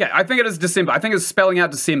 Okay, I think it is December. I think it's spelling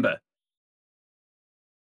out December.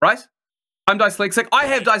 Right? I'm dyslexic. I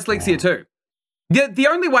have dyslexia too. The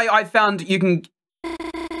only way I found you can...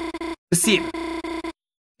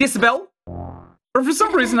 Decibel? Or for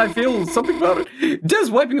some reason I feel something about it.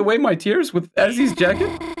 Des wiping away my tears with Azzy's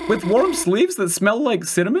jacket with warm sleeves that smell like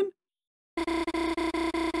cinnamon.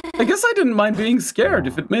 I guess I didn't mind being scared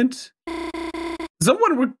if it meant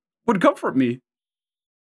someone would comfort me.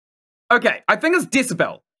 Okay, I think it's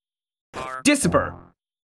Decibel. December.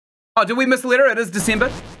 Oh, did we miss a letter? It is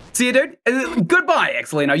December. See you, dude. Goodbye,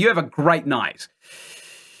 Axelina. You have a great night.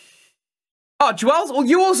 Oh, Joel's, well,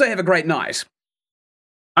 you also have a great night.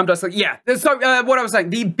 I'm dyslexic. Yeah. So, what I was saying,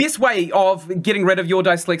 the best way of getting rid of your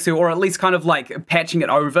dyslexia, or at least kind of like patching it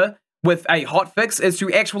over with a hotfix, is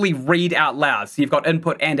to actually read out loud. So you've got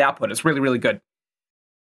input and output. It's really, really good.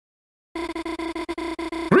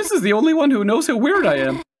 Chris is the only one who knows how weird I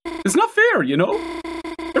am. It's not fair, you know?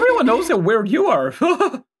 Everyone knows how weird you are.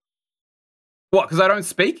 What, because I don't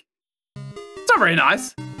speak? It's not very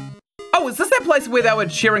nice. Oh, is this that place where they were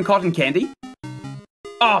sharing cotton candy?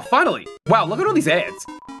 Oh, finally. Wow, look at all these ads.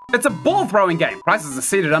 It's a ball throwing game. Prices are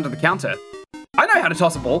seated under the counter. I know how to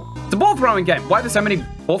toss a ball. It's a ball throwing game. Why are there so many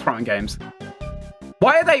ball throwing games?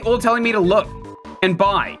 Why are they all telling me to look and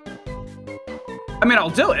buy? I mean,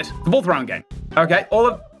 I'll do it. The ball throwing game. Okay, all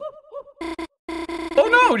of...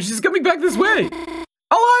 Oh no, she's coming back this way.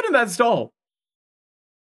 I'll hide in that stall.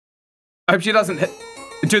 I hope she doesn't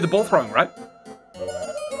do the ball throwing, right?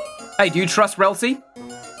 Hey, do you trust Relcy?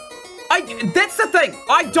 That's the thing.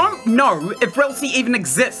 I don't know if Relcy even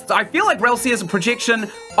exists. I feel like Relcy is a projection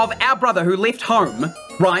of our brother who left home,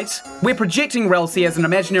 right? We're projecting Relcy as an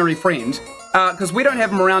imaginary friend, because we don't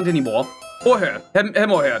have him around anymore. Or her.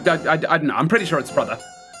 Him or her. I don't know. I'm pretty sure it's brother.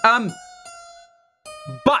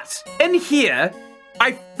 But in here,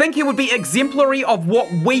 I think he would be exemplary of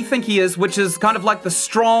what we think he is, which is kind of like the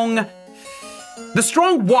strong,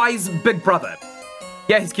 wise big brother.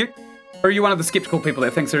 Yeah, he's cute. Or are you one of the skeptical people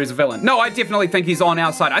that thinks he's a villain? No, I definitely think he's on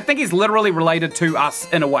our side. I think he's literally related to us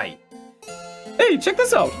in a way. Hey, check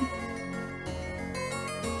this out.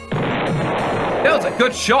 That was a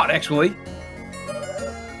good shot, actually.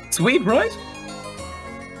 Sweet, right?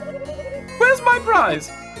 Where's my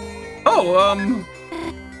prize? Oh,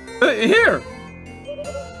 here.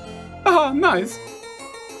 Ah, nice.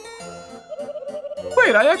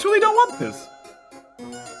 Wait, I actually don't want this.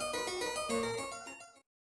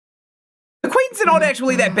 The Queen's not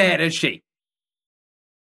actually that bad, is she?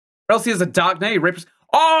 Or else he has a dark name.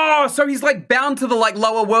 Oh, so he's like bound to the like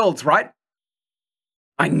lower worlds, right?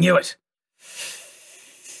 I knew it.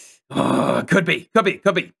 Oh, could be.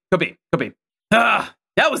 Ah,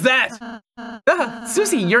 that was that.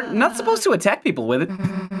 Susie, you're not supposed to attack people with it.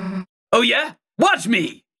 Oh yeah? Watch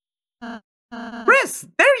me. Chris,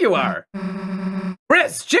 there you are.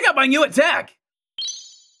 Chris, check out my new attack.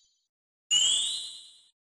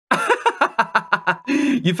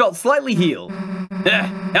 You felt slightly healed.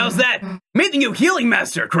 How's that? Meet the new healing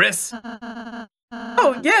master, Chris.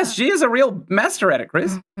 Oh, yes, she is a real master at it,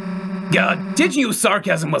 Chris. God, teaching you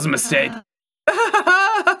sarcasm was a mistake.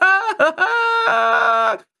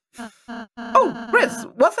 Oh, Chris,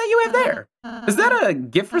 what's that you have there? Is that a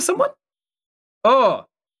gift for someone? Oh,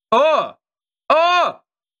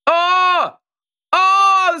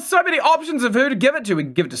 there's so many options of who to give it to. We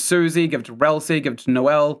can give it to Susie, give it to Relsie, give it to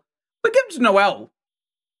Noelle. We give it to Noelle.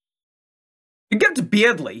 We give it to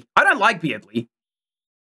Beardly. I don't like Beardly.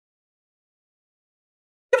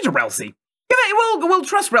 Give it to Relsie. We'll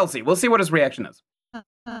trust Relsie. We'll see what his reaction is.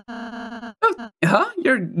 Huh?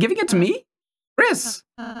 You're giving it to me? Chris,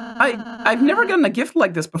 I've never gotten a gift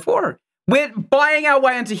like this before. We're buying our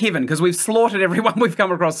way into heaven because we've slaughtered everyone we've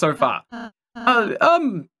come across so far.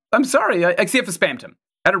 I'm sorry, except for Spamton.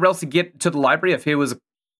 How did Relsie get to the library if he was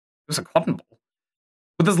a cotton ball?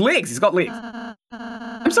 With his legs, he's got legs.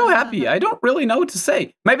 I'm so happy, I don't really know what to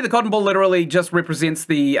say. Maybe the cotton ball literally just represents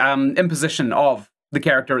the imposition of the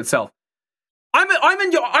character itself.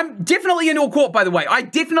 I'm definitely in your court, by the way. I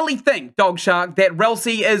definitely think, Dogshark, that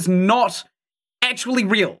Relsie is not actually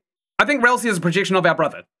real. I think Relsie is a projection of our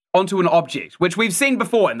brother onto an object, which we've seen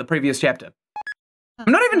before in the previous chapter.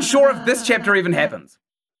 I'm not even sure if this chapter even happens.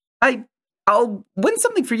 I'll win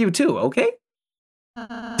something for you too, okay?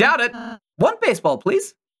 Doubt it. One baseball,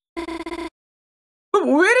 please.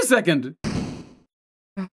 Wait a second.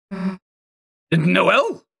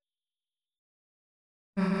 Noelle?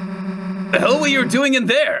 The hell were you doing in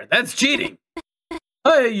there? That's cheating.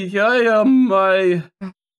 Glad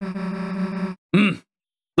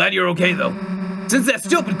you're okay, though. Since that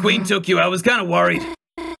stupid queen took you, I was kind of worried.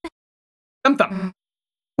 Thump.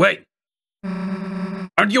 Wait.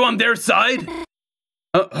 Aren't you on their side?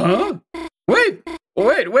 Huh? Wait.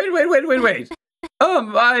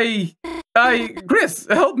 Chris,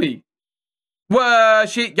 help me. We have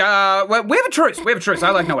a truce. I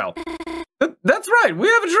like Noelle. That's right, we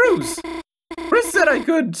have a truce. Chris said I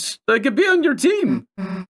could be on your team.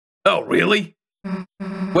 Oh, really?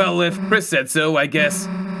 Well, if Chris said so, I guess.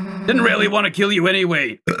 Didn't really want to kill you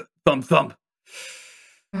anyway. Thump.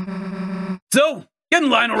 So, get in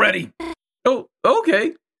line already. Oh,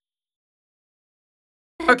 okay.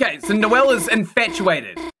 Okay, so Noelle is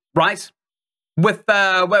infatuated, right? With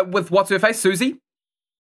what's her face, Susie?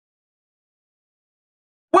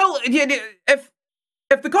 Well, yeah,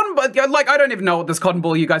 if the cotton ball, like, I don't even know what this cotton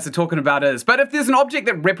ball you guys are talking about is, but if there's an object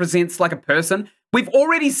that represents like a person, we've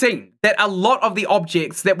already seen that a lot of the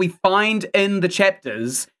objects that we find in the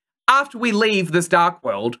chapters after we leave this dark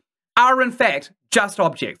world are in fact just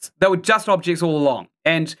objects. They were just objects all along,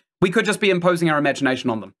 and we could just be imposing our imagination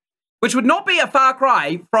on them, which would not be a far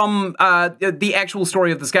cry from the actual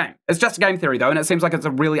story of this game. It's just a game theory though, and it seems like it's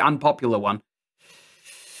a really unpopular one.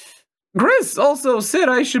 Chris also said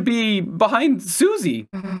I should be behind Susie.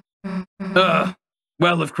 Well,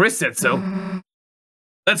 if Chris said so.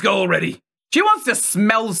 Let's go already. She wants to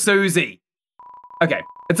smell Susie. Okay,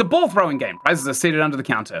 it's a ball throwing game. Prizes are seated under the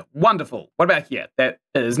counter. Wonderful. What about here? That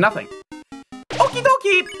is nothing. Okie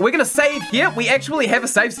dokie. We're gonna save here. We actually have a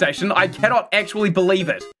save station. I cannot actually believe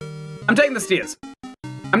it. I'm taking the stairs.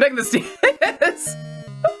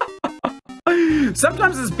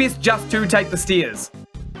 Sometimes it's best just to take the stairs.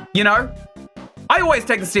 You know? I always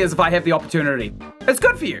take the stairs if I have the opportunity. It's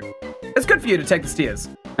good for you. It's good for you to take the stairs.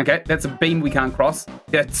 Okay, that's a beam we can't cross.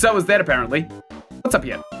 Yeah, so is that apparently. What's up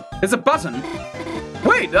here? There's a button.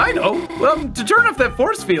 Wait, I know. To turn off that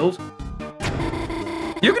force field,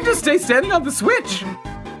 you can just stay standing on the switch.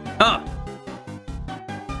 Huh.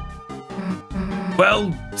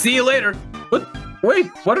 Well, see you later. What? Wait,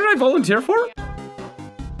 what did I volunteer for?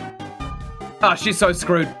 Oh, she's so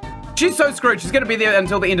screwed. She's so screwed. She's going to be there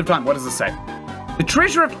until the end of time. What does it say? The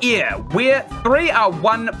treasure of air, where 3 are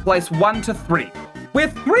 1, place 1 to 3. Where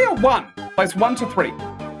 3 are 1, place 1 to 3.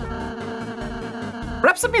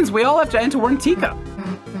 Perhaps it means we all have to enter one teacup.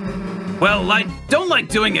 Well, I don't like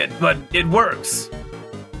doing it, but it works.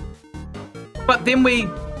 But then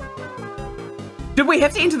did we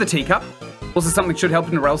have to enter the teacup? Also, something should help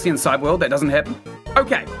in the Ralsei and Cyberworld. That doesn't happen.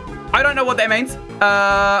 Okay, I don't know what that means.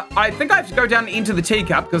 I think I have to go down and enter the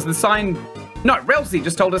teacup because the sign... No, Ralsei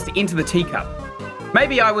just told us to enter the teacup.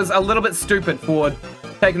 Maybe I was a little bit stupid for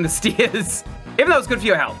taking the stairs, even though it's good for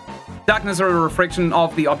your health. Darkness are a reflection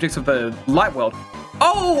of the objects of the light world.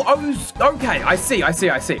 Oh, okay, I see.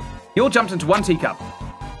 You all jumped into one teacup.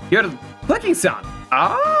 You heard a clicking sound.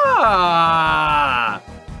 I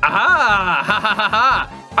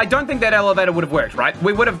don't think that elevator would have worked, right?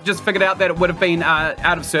 We would have just figured out that it would have been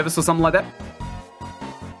out of service or something like that.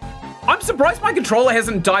 I'm surprised my controller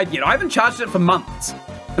hasn't died yet. I haven't charged it for months.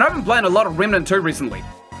 And I've been playing a lot of Remnant 2 recently.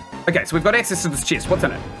 Okay, so we've got access to this chest. What's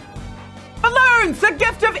in it? Balloons! The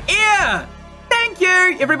gift of air! Thank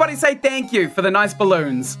you! Everybody say thank you for the nice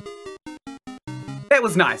balloons. That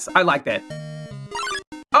was nice. I like that.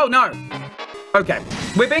 Oh, no. Okay.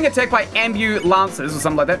 We're being attacked by ambulances or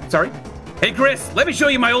something like that. Sorry. Hey, Chris, let me show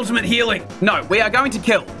you my ultimate healing. No, we are going to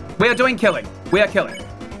kill. We are doing killing. We are killing.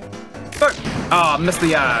 Boom. Oh, missed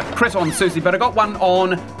the crit on Susie, but I got one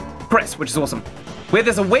on Chris, which is awesome. Where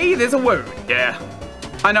there's a wee, there's a woo. Yeah.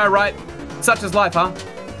 I know, right? Such is life, huh?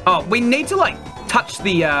 Oh, we need to, like, touch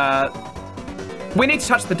the, we need to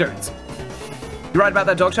touch the dudes. You're right about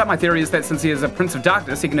that, Dogshark. My theory is that since he is a Prince of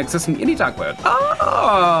Darkness, he can exist in any dark world.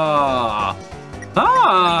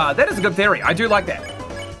 That is a good theory. I do like that.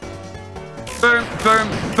 Boom, boom,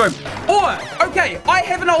 boom. Or, okay, I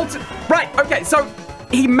have an right, okay, so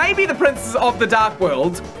he may be the Prince of the Dark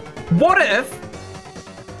World. What if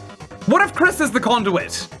Chris is the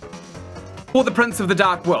conduit for the Prince of the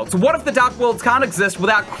Dark World? So what if the Dark Worlds can't exist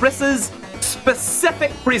without Chris's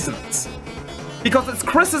specific presence? Because it's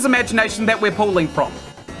Chris's imagination that we're pulling from.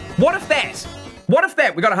 What if that? What if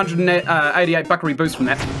that? We got 188 buckery boost from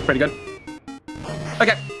that. Pretty good.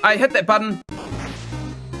 Okay, I hit that button.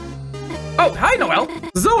 Oh, hi, Noel.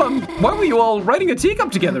 So, why were you all riding a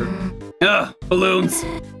teacup together? Balloons.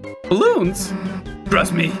 Balloons?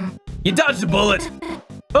 Trust me, you dodged a bullet.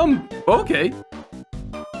 Okay.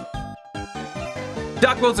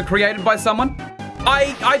 Dark worlds are created by someone?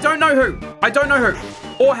 I don't know who. I don't know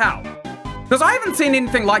who. Or how. Because I haven't seen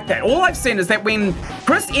anything like that. All I've seen is that when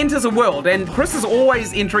Chris enters a world, and Chris is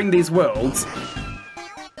always entering these worlds,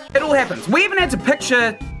 it all happens. We even had to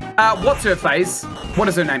picture, what's her face? What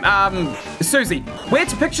is her name? Susie. We had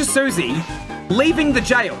to picture Susie leaving the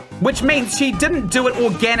jail, which means she didn't do it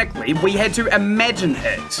organically. We had to imagine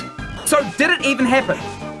it. So did it even happen?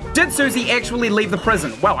 Did Susie actually leave the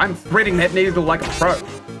prison? Well, I'm threading that needle like a pro.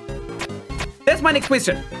 That's my next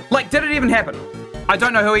question. Like, did it even happen? I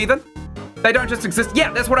don't know who either. They don't just exist.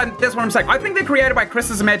 Yeah, that's what I'm saying. I think they're created by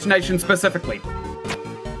Chris's imagination specifically.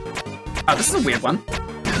 Oh, this is a weird one.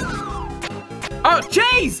 Oh,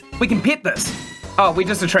 jeez! We can pet this. Oh, we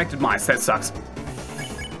just attracted mice. That sucks.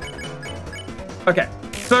 Okay.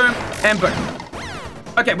 Boom and boom.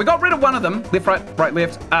 Okay, we got rid of one of them. Left, right,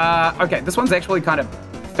 left. Okay, this one's actually kind of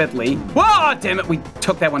fiddly. Whoa, damn it. We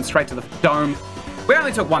took that one straight to the dome. We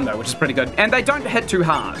only took one, though, which is pretty good. And they don't hit too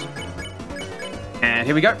hard. And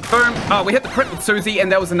here we go. Boom. Oh, we hit the crit with Susie,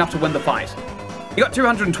 and that was enough to win the fight. You got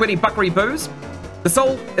 220 buckery boos. The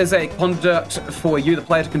soul is a conduit for you, the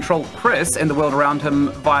player, to control Chris and the world around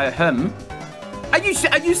him via him. Are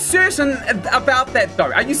you certain about that,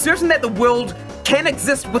 though? Are you certain that the world can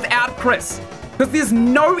exist without Chris? Because there's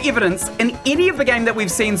no evidence in any of the game that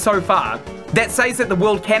we've seen so far that says that the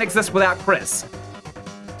world can exist without Chris.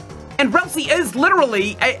 And Ralsei is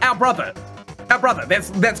literally our brother. Our brother.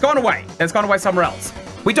 That's gone away. That's gone away somewhere else.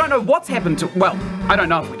 We don't know what's happened to... Well, I don't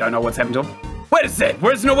know if we don't know what's happened to him. Wait a sec.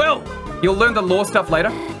 Where's Noel? You'll learn the lore stuff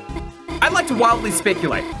later. I'd like to wildly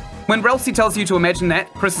speculate. When Ralsei tells you to imagine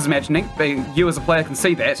that, Chris is imagining, you as a player can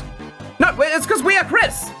see that. No, it's because we are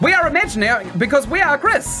Chris. We are imagining it because we are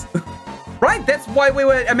Chris. Right? That's why we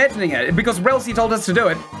were imagining it, because Ralsei told us to do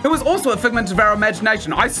it. It was also a figment of our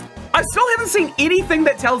imagination. I still haven't seen anything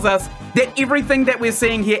that tells us that everything that we're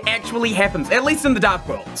seeing here actually happens, at least in the Dark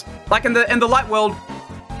Worlds. Like in the Light World,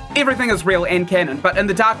 everything is real and canon, but in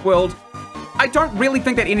the Dark World, I don't really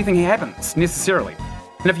think that anything happens, necessarily.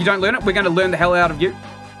 And if you don't learn it, we're going to learn the hell out of you.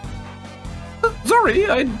 Sorry,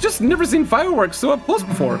 I just never seen fireworks so up close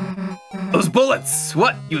before. Those bullets,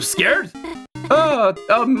 what, you scared?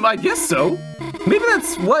 I guess so. Maybe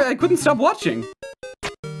that's why I couldn't stop watching.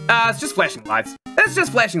 It's just flashing lights. It's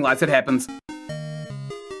just flashing lights, it happens.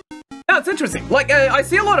 No, it's interesting. Like, I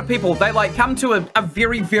see a lot of people, they, like, come to a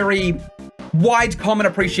very, very wide common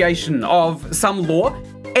appreciation of some lore.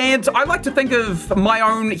 And I like to think of my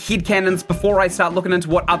own headcanons before I start looking into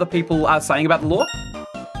what other people are saying about the lore.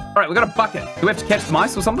 All right, we got a bucket. Do we have to catch the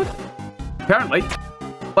mice or something? Apparently.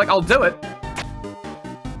 Like, I'll do it.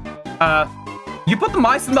 You put the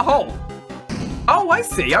mice in the hole. Oh, I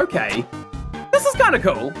see. Okay. This is kind of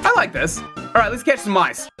cool. I like this. All right, let's catch some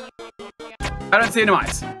mice. I don't see any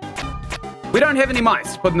mice. We don't have any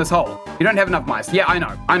mice to put in this hole. You don't have enough mice. Yeah, I know.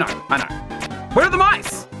 Where are the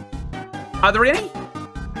mice? Are there any?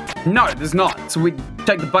 No, there's not. So we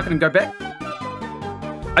take the bucket and go back?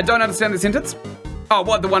 I don't understand the sentence. Oh,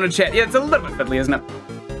 what, the one in chat? Yeah, it's a little bit fiddly, isn't it?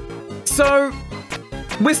 So,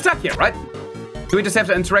 we're stuck here, right? Do we just have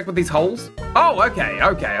to interact with these holes? Oh, okay,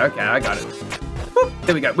 I got it. Whoop,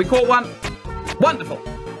 there we go. We caught one. Wonderful.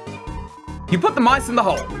 You put the mice in the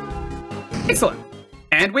hole. Excellent.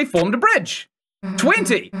 And we formed a bridge.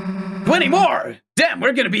 20 more. Damn,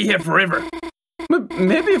 we're gonna be here forever.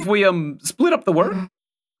 Maybe if we split up the work?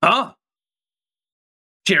 Huh?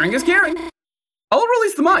 Sharing is caring. I'll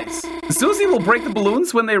release the mice. Susie will break the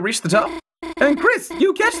balloons when they reach the top. And Chris,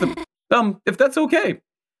 you catch them. If that's okay.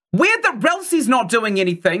 Weird that Relsie's not doing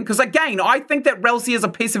anything, because again, I think that Relsie is a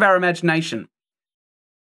piece of our imagination.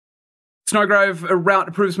 Snowgrove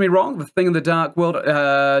route proves me wrong. The thing in the dark world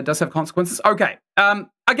does have consequences. Okay.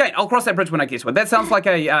 Again, I'll cross that bridge when I get to it. That sounds like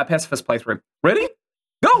a pacifist playthrough. Ready?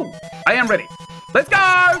 Go! I am ready. Let's go!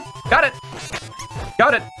 Got it.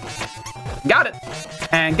 Got it. Got it.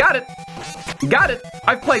 And got it. Got it.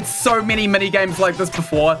 I've played so many mini-games like this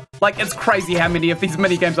before. Like, it's crazy how many of these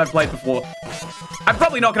mini-games I've played before. I'm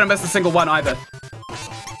probably not going to miss a single one either.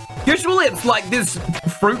 Usually it's like there's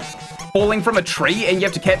fruit falling from a tree and you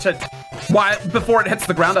have to catch it before it hits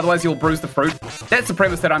the ground, otherwise you'll bruise the fruit. That's the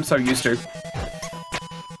premise that I'm so used to.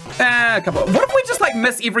 What if we just like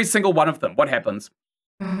miss every single one of them? What happens?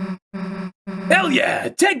 Hell yeah!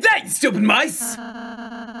 Take that, you stupid mice!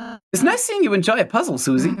 It's nice seeing you enjoy a puzzle,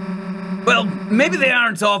 Susie. Well, maybe they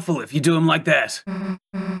aren't awful if you do them like that.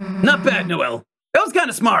 Not bad, Noelle. That was kind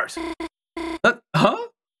of smart. Huh?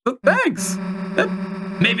 Thanks.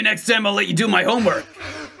 Maybe next time I'll let you do my homework.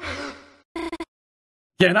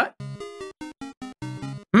 Can I?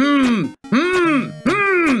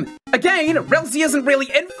 Again, Relsie isn't really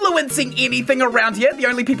influencing anything around here. The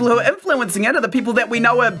only people who are influencing it are the people that we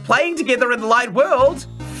know are playing together in the light world.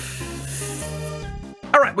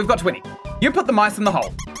 All right, we've got 20. You put the mice in the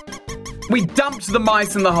hole. We dumped the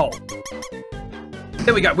mice in the hole.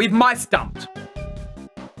 There we go. We've mice dumped.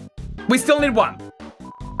 We still need one.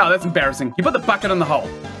 Oh, that's embarrassing. You put the bucket in the hole.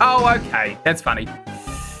 Oh, okay. That's funny.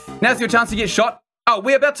 Now's your chance to get shot. Oh,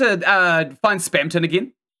 we're about to find SPAMTON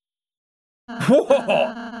again.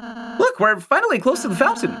 Whoa! Look, we're finally close to the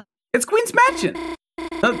fountain. It's Queen's Mansion.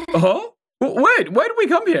 Huh? Wait, why did we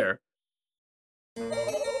come here?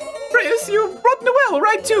 Chris, you brought Noelle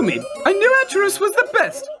right to me. I knew our truce was the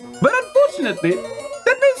best, but unfortunately,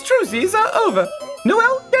 that means truces are over.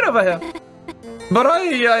 Noelle, get over here. But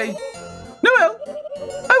Noelle,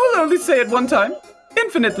 I will only say it one time,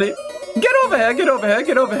 infinitely. Get over here, get over here,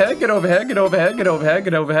 get over here, get over here, get over here, get over here,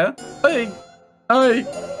 get over here.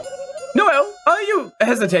 Noelle, are you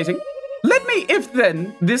hesitating? Let me if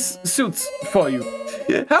then this suits for you.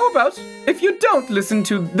 How about if you don't listen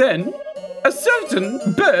to then, a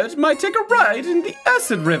certain bird might take a ride in the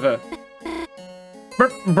acid river.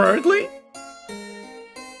 Birdly?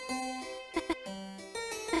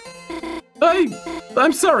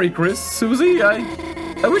 I'm sorry, Chris, Susie.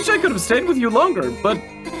 I wish I could have stayed with you longer, but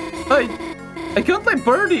I can't let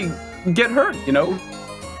Birdie get hurt, you know?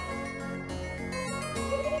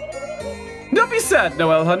 Don't be sad,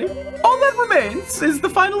 Noelle, honey. All that remains is the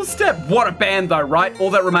final step. What a band, though, right? All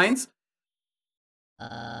that remains.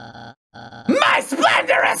 My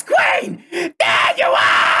splendorous queen! There you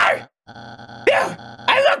are!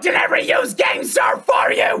 I looked at every used game store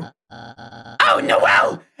for you! Oh,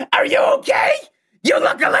 Noelle, are you okay? You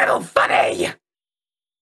look a little funny!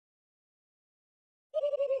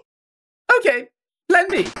 Okay, plan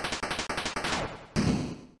B.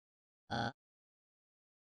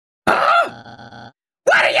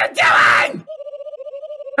 What are you doing?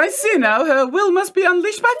 I see now her will must be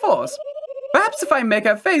unleashed by force. Perhaps if I make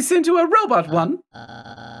her face into a robot one.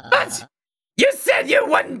 But you said you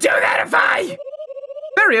wouldn't do that if I...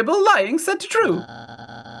 Variable lying said to true.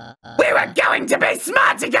 We were going to be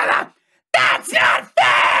smart together. That's not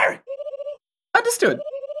fair! Understood.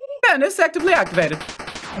 Fairness actively activated.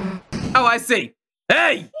 Oh, I see.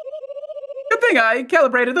 Hey! Good thing I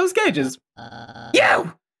calibrated those gauges.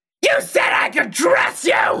 You said I could trust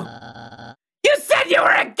you! You said you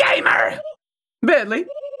were a gamer! Barely.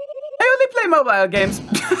 I only play mobile games.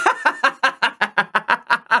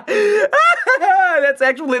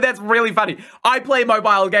 That's really funny. I play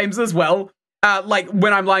mobile games as well. Like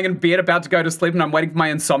when I'm lying in bed about to go to sleep and I'm waiting for my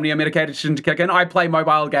insomnia medication to kick in, I play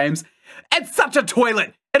mobile games. It's such a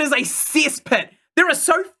toilet. It is a cesspit. There are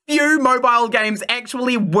so few mobile games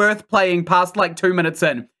actually worth playing past like 2 minutes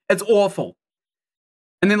in. It's awful.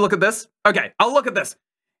 And then look at this. Okay, I'll look at this.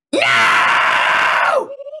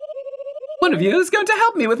 No! One of you is going to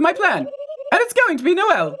help me with my plan. And it's going to be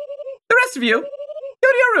Noelle. The rest of you, go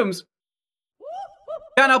to your rooms.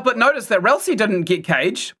 Can't help but notice that Relsie didn't get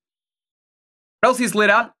caged. Relsie's let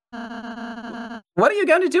out. What are you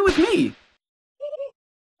going to do with me?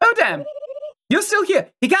 Oh, damn. You're still here.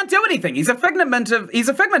 He can't do anything. He's a figment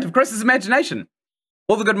of Chris's imagination.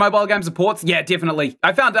 All the good mobile games are ports? Yeah, definitely.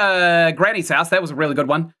 I found Granny's House. That was a really good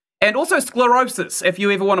one. And also Sclerosis, if you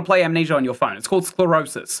ever want to play Amnesia on your phone. It's called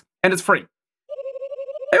Sclerosis. And it's free.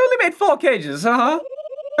 I only made 4 cages, I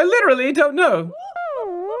literally don't know.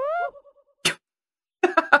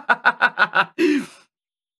 How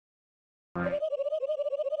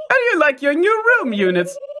do you like your new room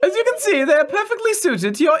units? As you can see, they are perfectly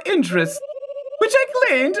suited to your interests, which I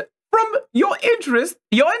gleaned from your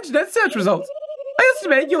internet search results. I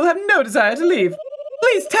estimate you'll have no desire to leave.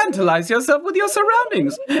 Please tantalize yourself with your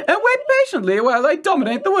surroundings and wait patiently while I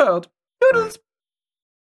dominate the world. Doodles.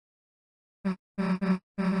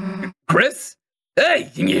 Chris? Hey,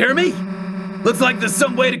 can you hear me? Looks like there's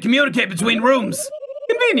some way to communicate between rooms.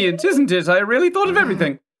 Convenient, isn't it? I really thought of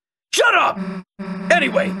everything. Shut up!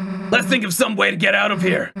 Anyway, let's think of some way to get out of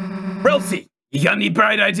here. Relsie, you got any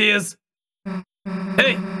bright ideas?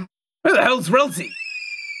 Hey, where the hell's Relsie?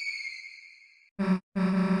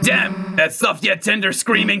 Damn, that soft yet tender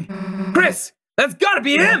screaming. Chris, that's gotta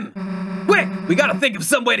be him! Quick, we gotta think of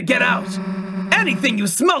some way to get out. Anything you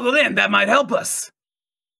smuggled in that might help us.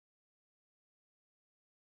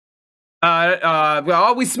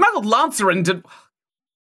 Well, we smuggled Lancer in,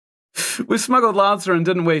 we smuggled Lancer in,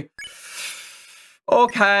 didn't we?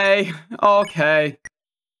 Okay.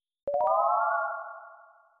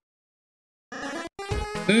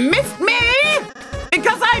 Missed me?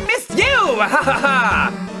 Because I missed you! Ha ha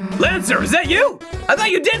ha! Lancer, is that you? I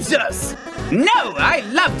thought you ditched us! No, I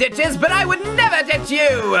love ditches, but I would never ditch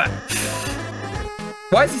you!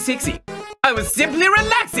 Why is he sexy? I was simply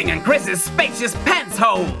relaxing in Chris's spacious pants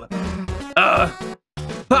hole!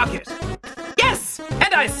 Pocket. Yes!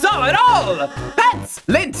 And I saw it all! Pants,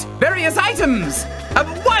 lint, various items! A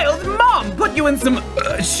wild mom put you in some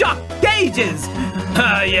shock cages!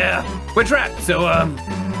 Yeah, we're trapped, so,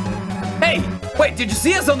 Hey, wait, did you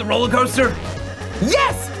see us on the roller coaster?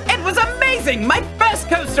 Yes! It was amazing! My first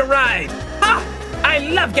coaster ride! Ah! I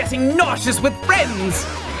love getting nauseous with friends!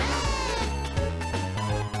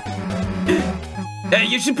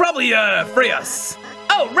 You should probably, free us.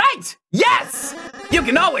 Oh, right! Yes! You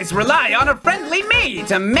can always rely on a friendly me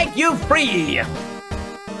to make you free!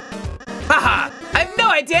 Haha! I have no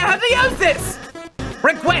idea how to use this!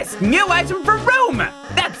 Request new item for room!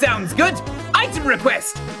 That sounds good! Item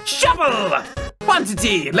request! Shovel!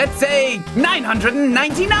 Quantity, let's say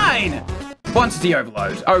 999! Quantity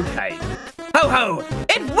overload, okay. Ho ho!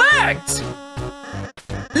 It worked!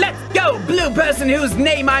 Let's go, blue person whose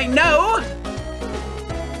name I know!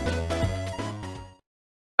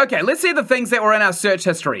 Okay, let's see the things that were in our search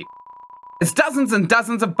history. It's dozens and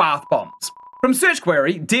dozens of bath bombs. From search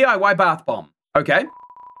query, DIY bath bomb. Okay.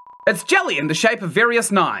 It's jelly in the shape of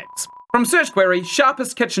various knives. From search query,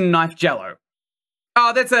 sharpest kitchen knife jello.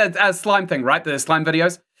 Oh, that's a slime thing, right? The slime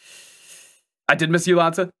videos. I did miss you,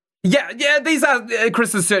 Lancer. Yeah, these are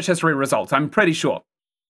Chris's search history results, I'm pretty sure.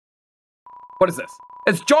 What is this?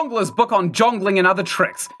 It's Jongler's book on jongling and other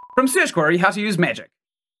tricks. From search query, how to use magic.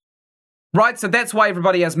 Right, so that's why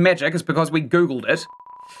everybody has magic, is because we Googled it.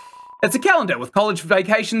 It's a calendar with college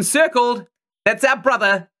vacations circled. That's our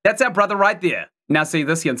brother. That's our brother right there. Now see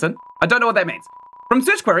this, Yinsen. I don't know what that means. From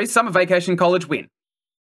search query, summer vacation college when.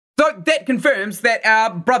 So that confirms that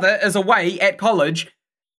our brother is away at college.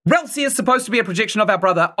 Relsie is supposed to be a projection of our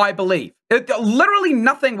brother, I believe. Literally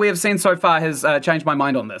nothing we have seen so far has changed my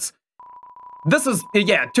mind on this. This is,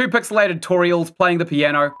 yeah, 2 pixelated tutorials playing the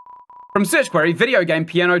piano. From search query, video game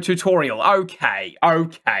piano tutorial. Okay.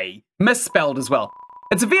 Misspelled as well.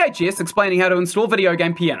 It's a VHS explaining how to install video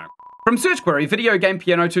game piano. From search query, video game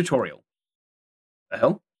piano tutorial. The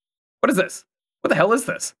hell? What is this? What the hell is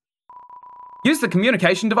this? Use the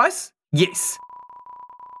communication device? Yes.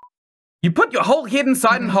 You put your whole head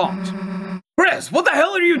inside and honked. Chris, what the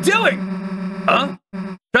hell are you doing? Huh?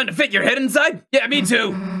 Trying to fit your head inside? Yeah, me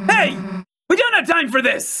too. Hey, we don't have time for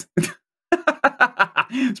this.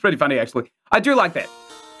 It's pretty funny, actually. I do like that.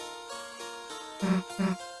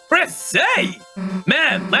 Chris, hey!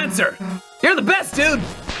 Man, Lancer, you're the best, dude!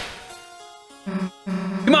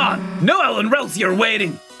 Come on, Noel and Relcy are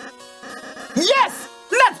waiting. Yes!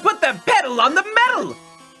 Let's put the pedal on the metal!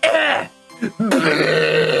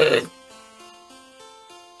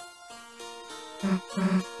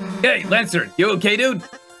 Hey, Lancer, you okay, dude?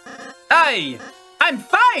 I'm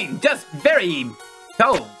fine, just very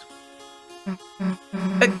cold.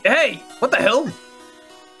 Hey, what the hell?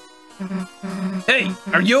 Hey,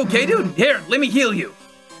 are you okay, dude? Here, let me heal you.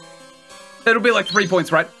 It'll be like 3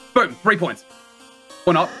 points, right? Boom, 3 points.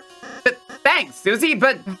 Or not. Thanks, Susie,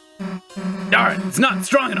 but... Darn, it's not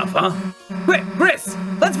strong enough, huh? Quick, Chris,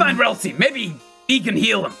 let's find Relcy. Maybe he can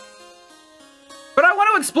heal him. But I want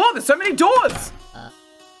to explore, there's so many doors.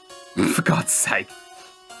 For God's sake.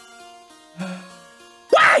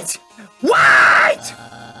 Wait! Wait!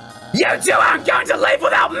 You two aren't going to leave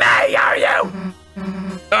without me, are you?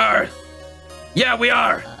 Yeah, we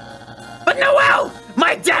are. But Noelle,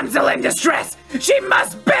 my damsel in distress, she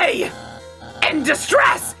must be in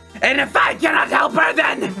distress. And if I cannot help her,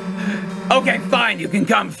 then... Okay, fine, you can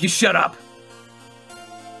come if you shut up.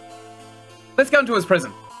 Let's go into his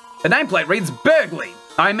prison. The nameplate reads Burgley.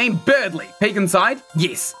 I mean Birdley. Peek inside?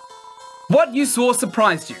 Yes. What you saw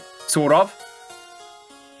surprised you? Sort of.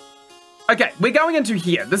 Okay, we're going into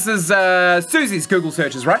here. This is Susie's Google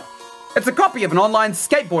searches, right? It's a copy of an online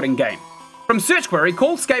skateboarding game. From search query,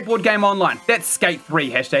 call skateboard game online. That's skate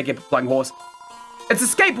 3, hashtag epic flying horse. It's a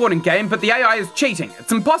skateboarding game, but the AI is cheating.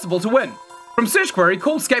 It's impossible to win. From search query,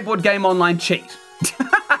 call skateboard game online cheat.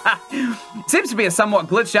 Seems to be a somewhat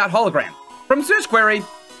glitched out hologram. From search query...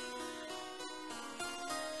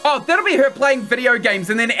 Oh, that'll be her playing video games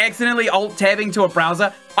and then accidentally alt-tabbing to a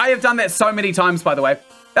browser. I have done that so many times, by the way.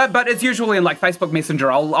 But it's usually in like Facebook Messenger.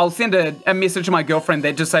 I'll send a message to my girlfriend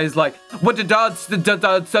that just says like, what the dots, or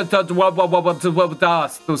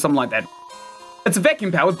something like that. It's a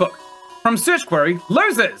vacuum powered book. From search query,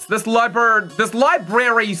 losers. This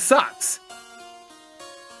library sucks.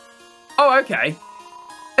 Oh, okay.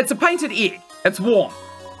 It's a painted egg. It's warm.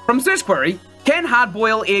 From search query, can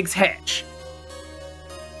hard-boiled eggs hatch?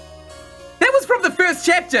 That was from the first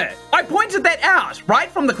chapter. I pointed that out, right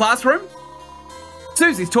from the classroom.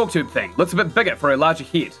 Susie's talk tube thing looks a bit bigger for her larger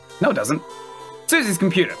head. No, it doesn't. Susie's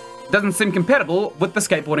computer doesn't seem compatible with the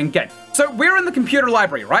skateboarding game. So we're in the computer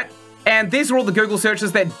library, right? And these are all the Google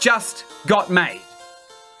searches that just got made.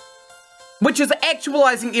 Which is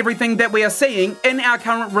actualizing everything that we are seeing in our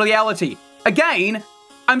current reality. Again,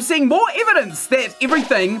 I'm seeing more evidence that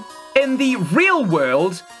everything in the real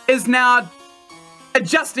world is now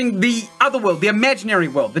adjusting the other world, the imaginary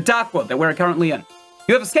world, the dark world that we're currently in.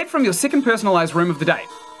 You have escaped from your second personalized room of the day.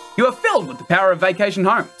 You are filled with the power of vacation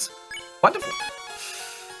homes. Wonderful.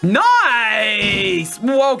 Nice!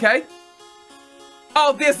 Well, okay.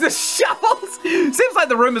 Oh, there's the shovels! Seems like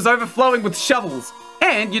the room is overflowing with shovels.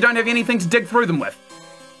 And you don't have anything to dig through them with.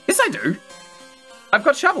 Yes, I do. I've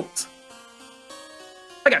got shovels.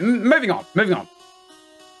 Okay, moving on.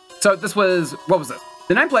 So this was, what was this?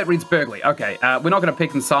 The nameplate reads Burgley. Okay, we're not going to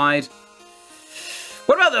peek inside.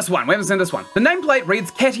 What about this one? We haven't seen this one. The nameplate reads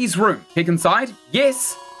Catty's Room. Peek inside?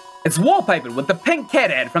 Yes. It's wallpapered with the pink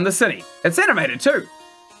cat ad from the city. It's animated too.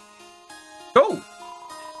 Cool.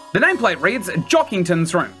 The nameplate reads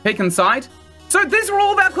Jockington's Room. Peek inside. So these are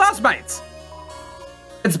all of our classmates.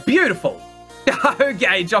 It's beautiful.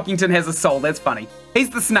 Okay, Jockington has a soul. That's funny. He's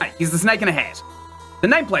the snake. He's the snake in a hat. The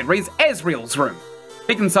nameplate reads Asriel's Room.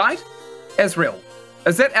 Peek inside. Asriel.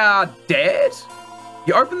 Is that our dad?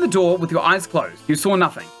 You opened the door with your eyes closed. You saw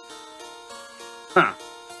nothing. Huh.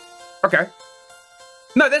 Okay.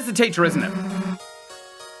 No, that's the teacher, isn't it?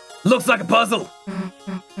 Looks like a puzzle.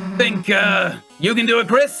 Think, you can do it,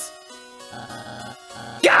 Chris?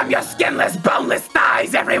 Damn your skinless, boneless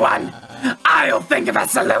thighs, everyone! I'll think of a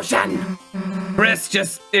solution. Chris,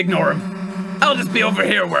 just ignore him. I'll just be over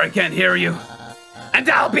here where I can't hear you. And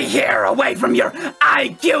I'll be here away from your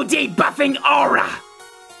IQ debuffing aura.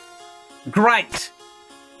 Great.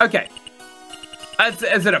 Okay.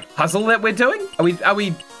 Is it a puzzle that we're doing? Are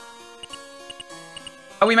we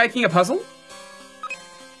making a puzzle?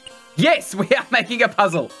 Yes, we are making a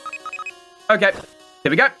puzzle. Okay, here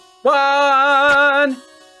we go. 1.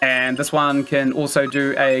 And this one can also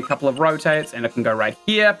do a couple of rotates, and it can go right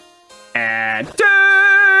here. And 2.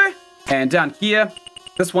 And down here.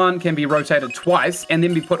 This one can be rotated twice and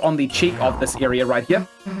then be put on the cheek of this area right here.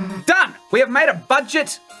 Done! We have made a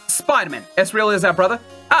budget Spider-Man. Asriel is our brother.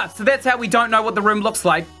 So that's how we don't know what the room looks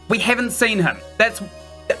like. We haven't seen him. That's the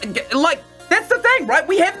thing, right?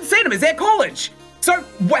 We haven't seen him. He's at college. So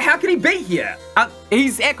how can he be here?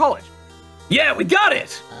 He's at college. Yeah, we got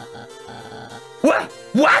it. Well,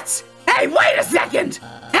 What? Hey, wait a second!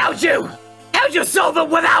 How'd you solve it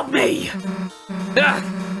without me?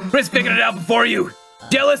 Chris figured it out before you.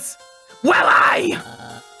 Jealous? Well,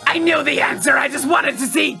 I knew the answer. I just wanted to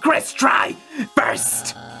see Chris try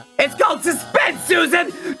first. It's called suspense,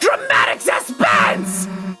 Susan! Dramatic suspense!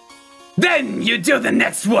 Then you do the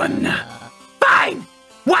next one. Fine!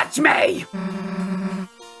 Watch me!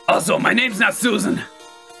 Also, my name's not Susan.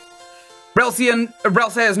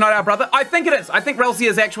 Relsia is not our brother? I think it is. I think Relsia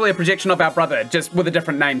is actually a projection of our brother, just with a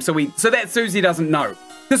different name, so that Susie doesn't know.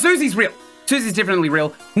 Because Susie's real. Susie's definitely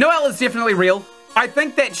real. Noelle is definitely real. I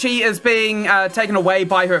think that she is being taken away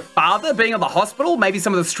by her father being in the hospital. Maybe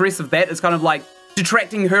some of the stress of that is kind of like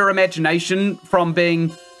detracting her imagination from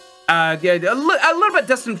being a little bit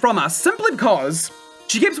distant from us, simply because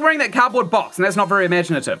she keeps wearing that cardboard box, and that's not very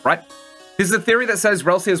imaginative, right? There's a theory that says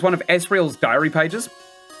Relsia is one of Asriel's diary pages.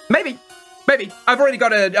 Maybe. I've already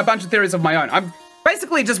got a bunch of theories of my own. I'm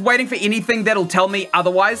basically just waiting for anything that'll tell me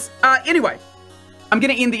otherwise. Anyway, I'm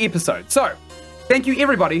going to end the episode. So, thank you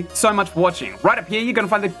everybody so much for watching. Right up here, you're going to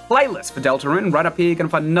find the playlist for Deltarune. Right up here, you're going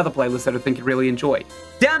to find another playlist that I think you'd really enjoy.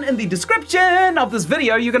 Down in the description of this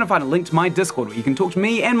video, you're going to find a link to my Discord where you can talk to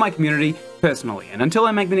me and my community personally. And until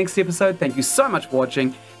I make the next episode, thank you so much for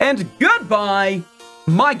watching, and goodbye!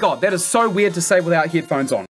 My God, that is so weird to say without headphones on.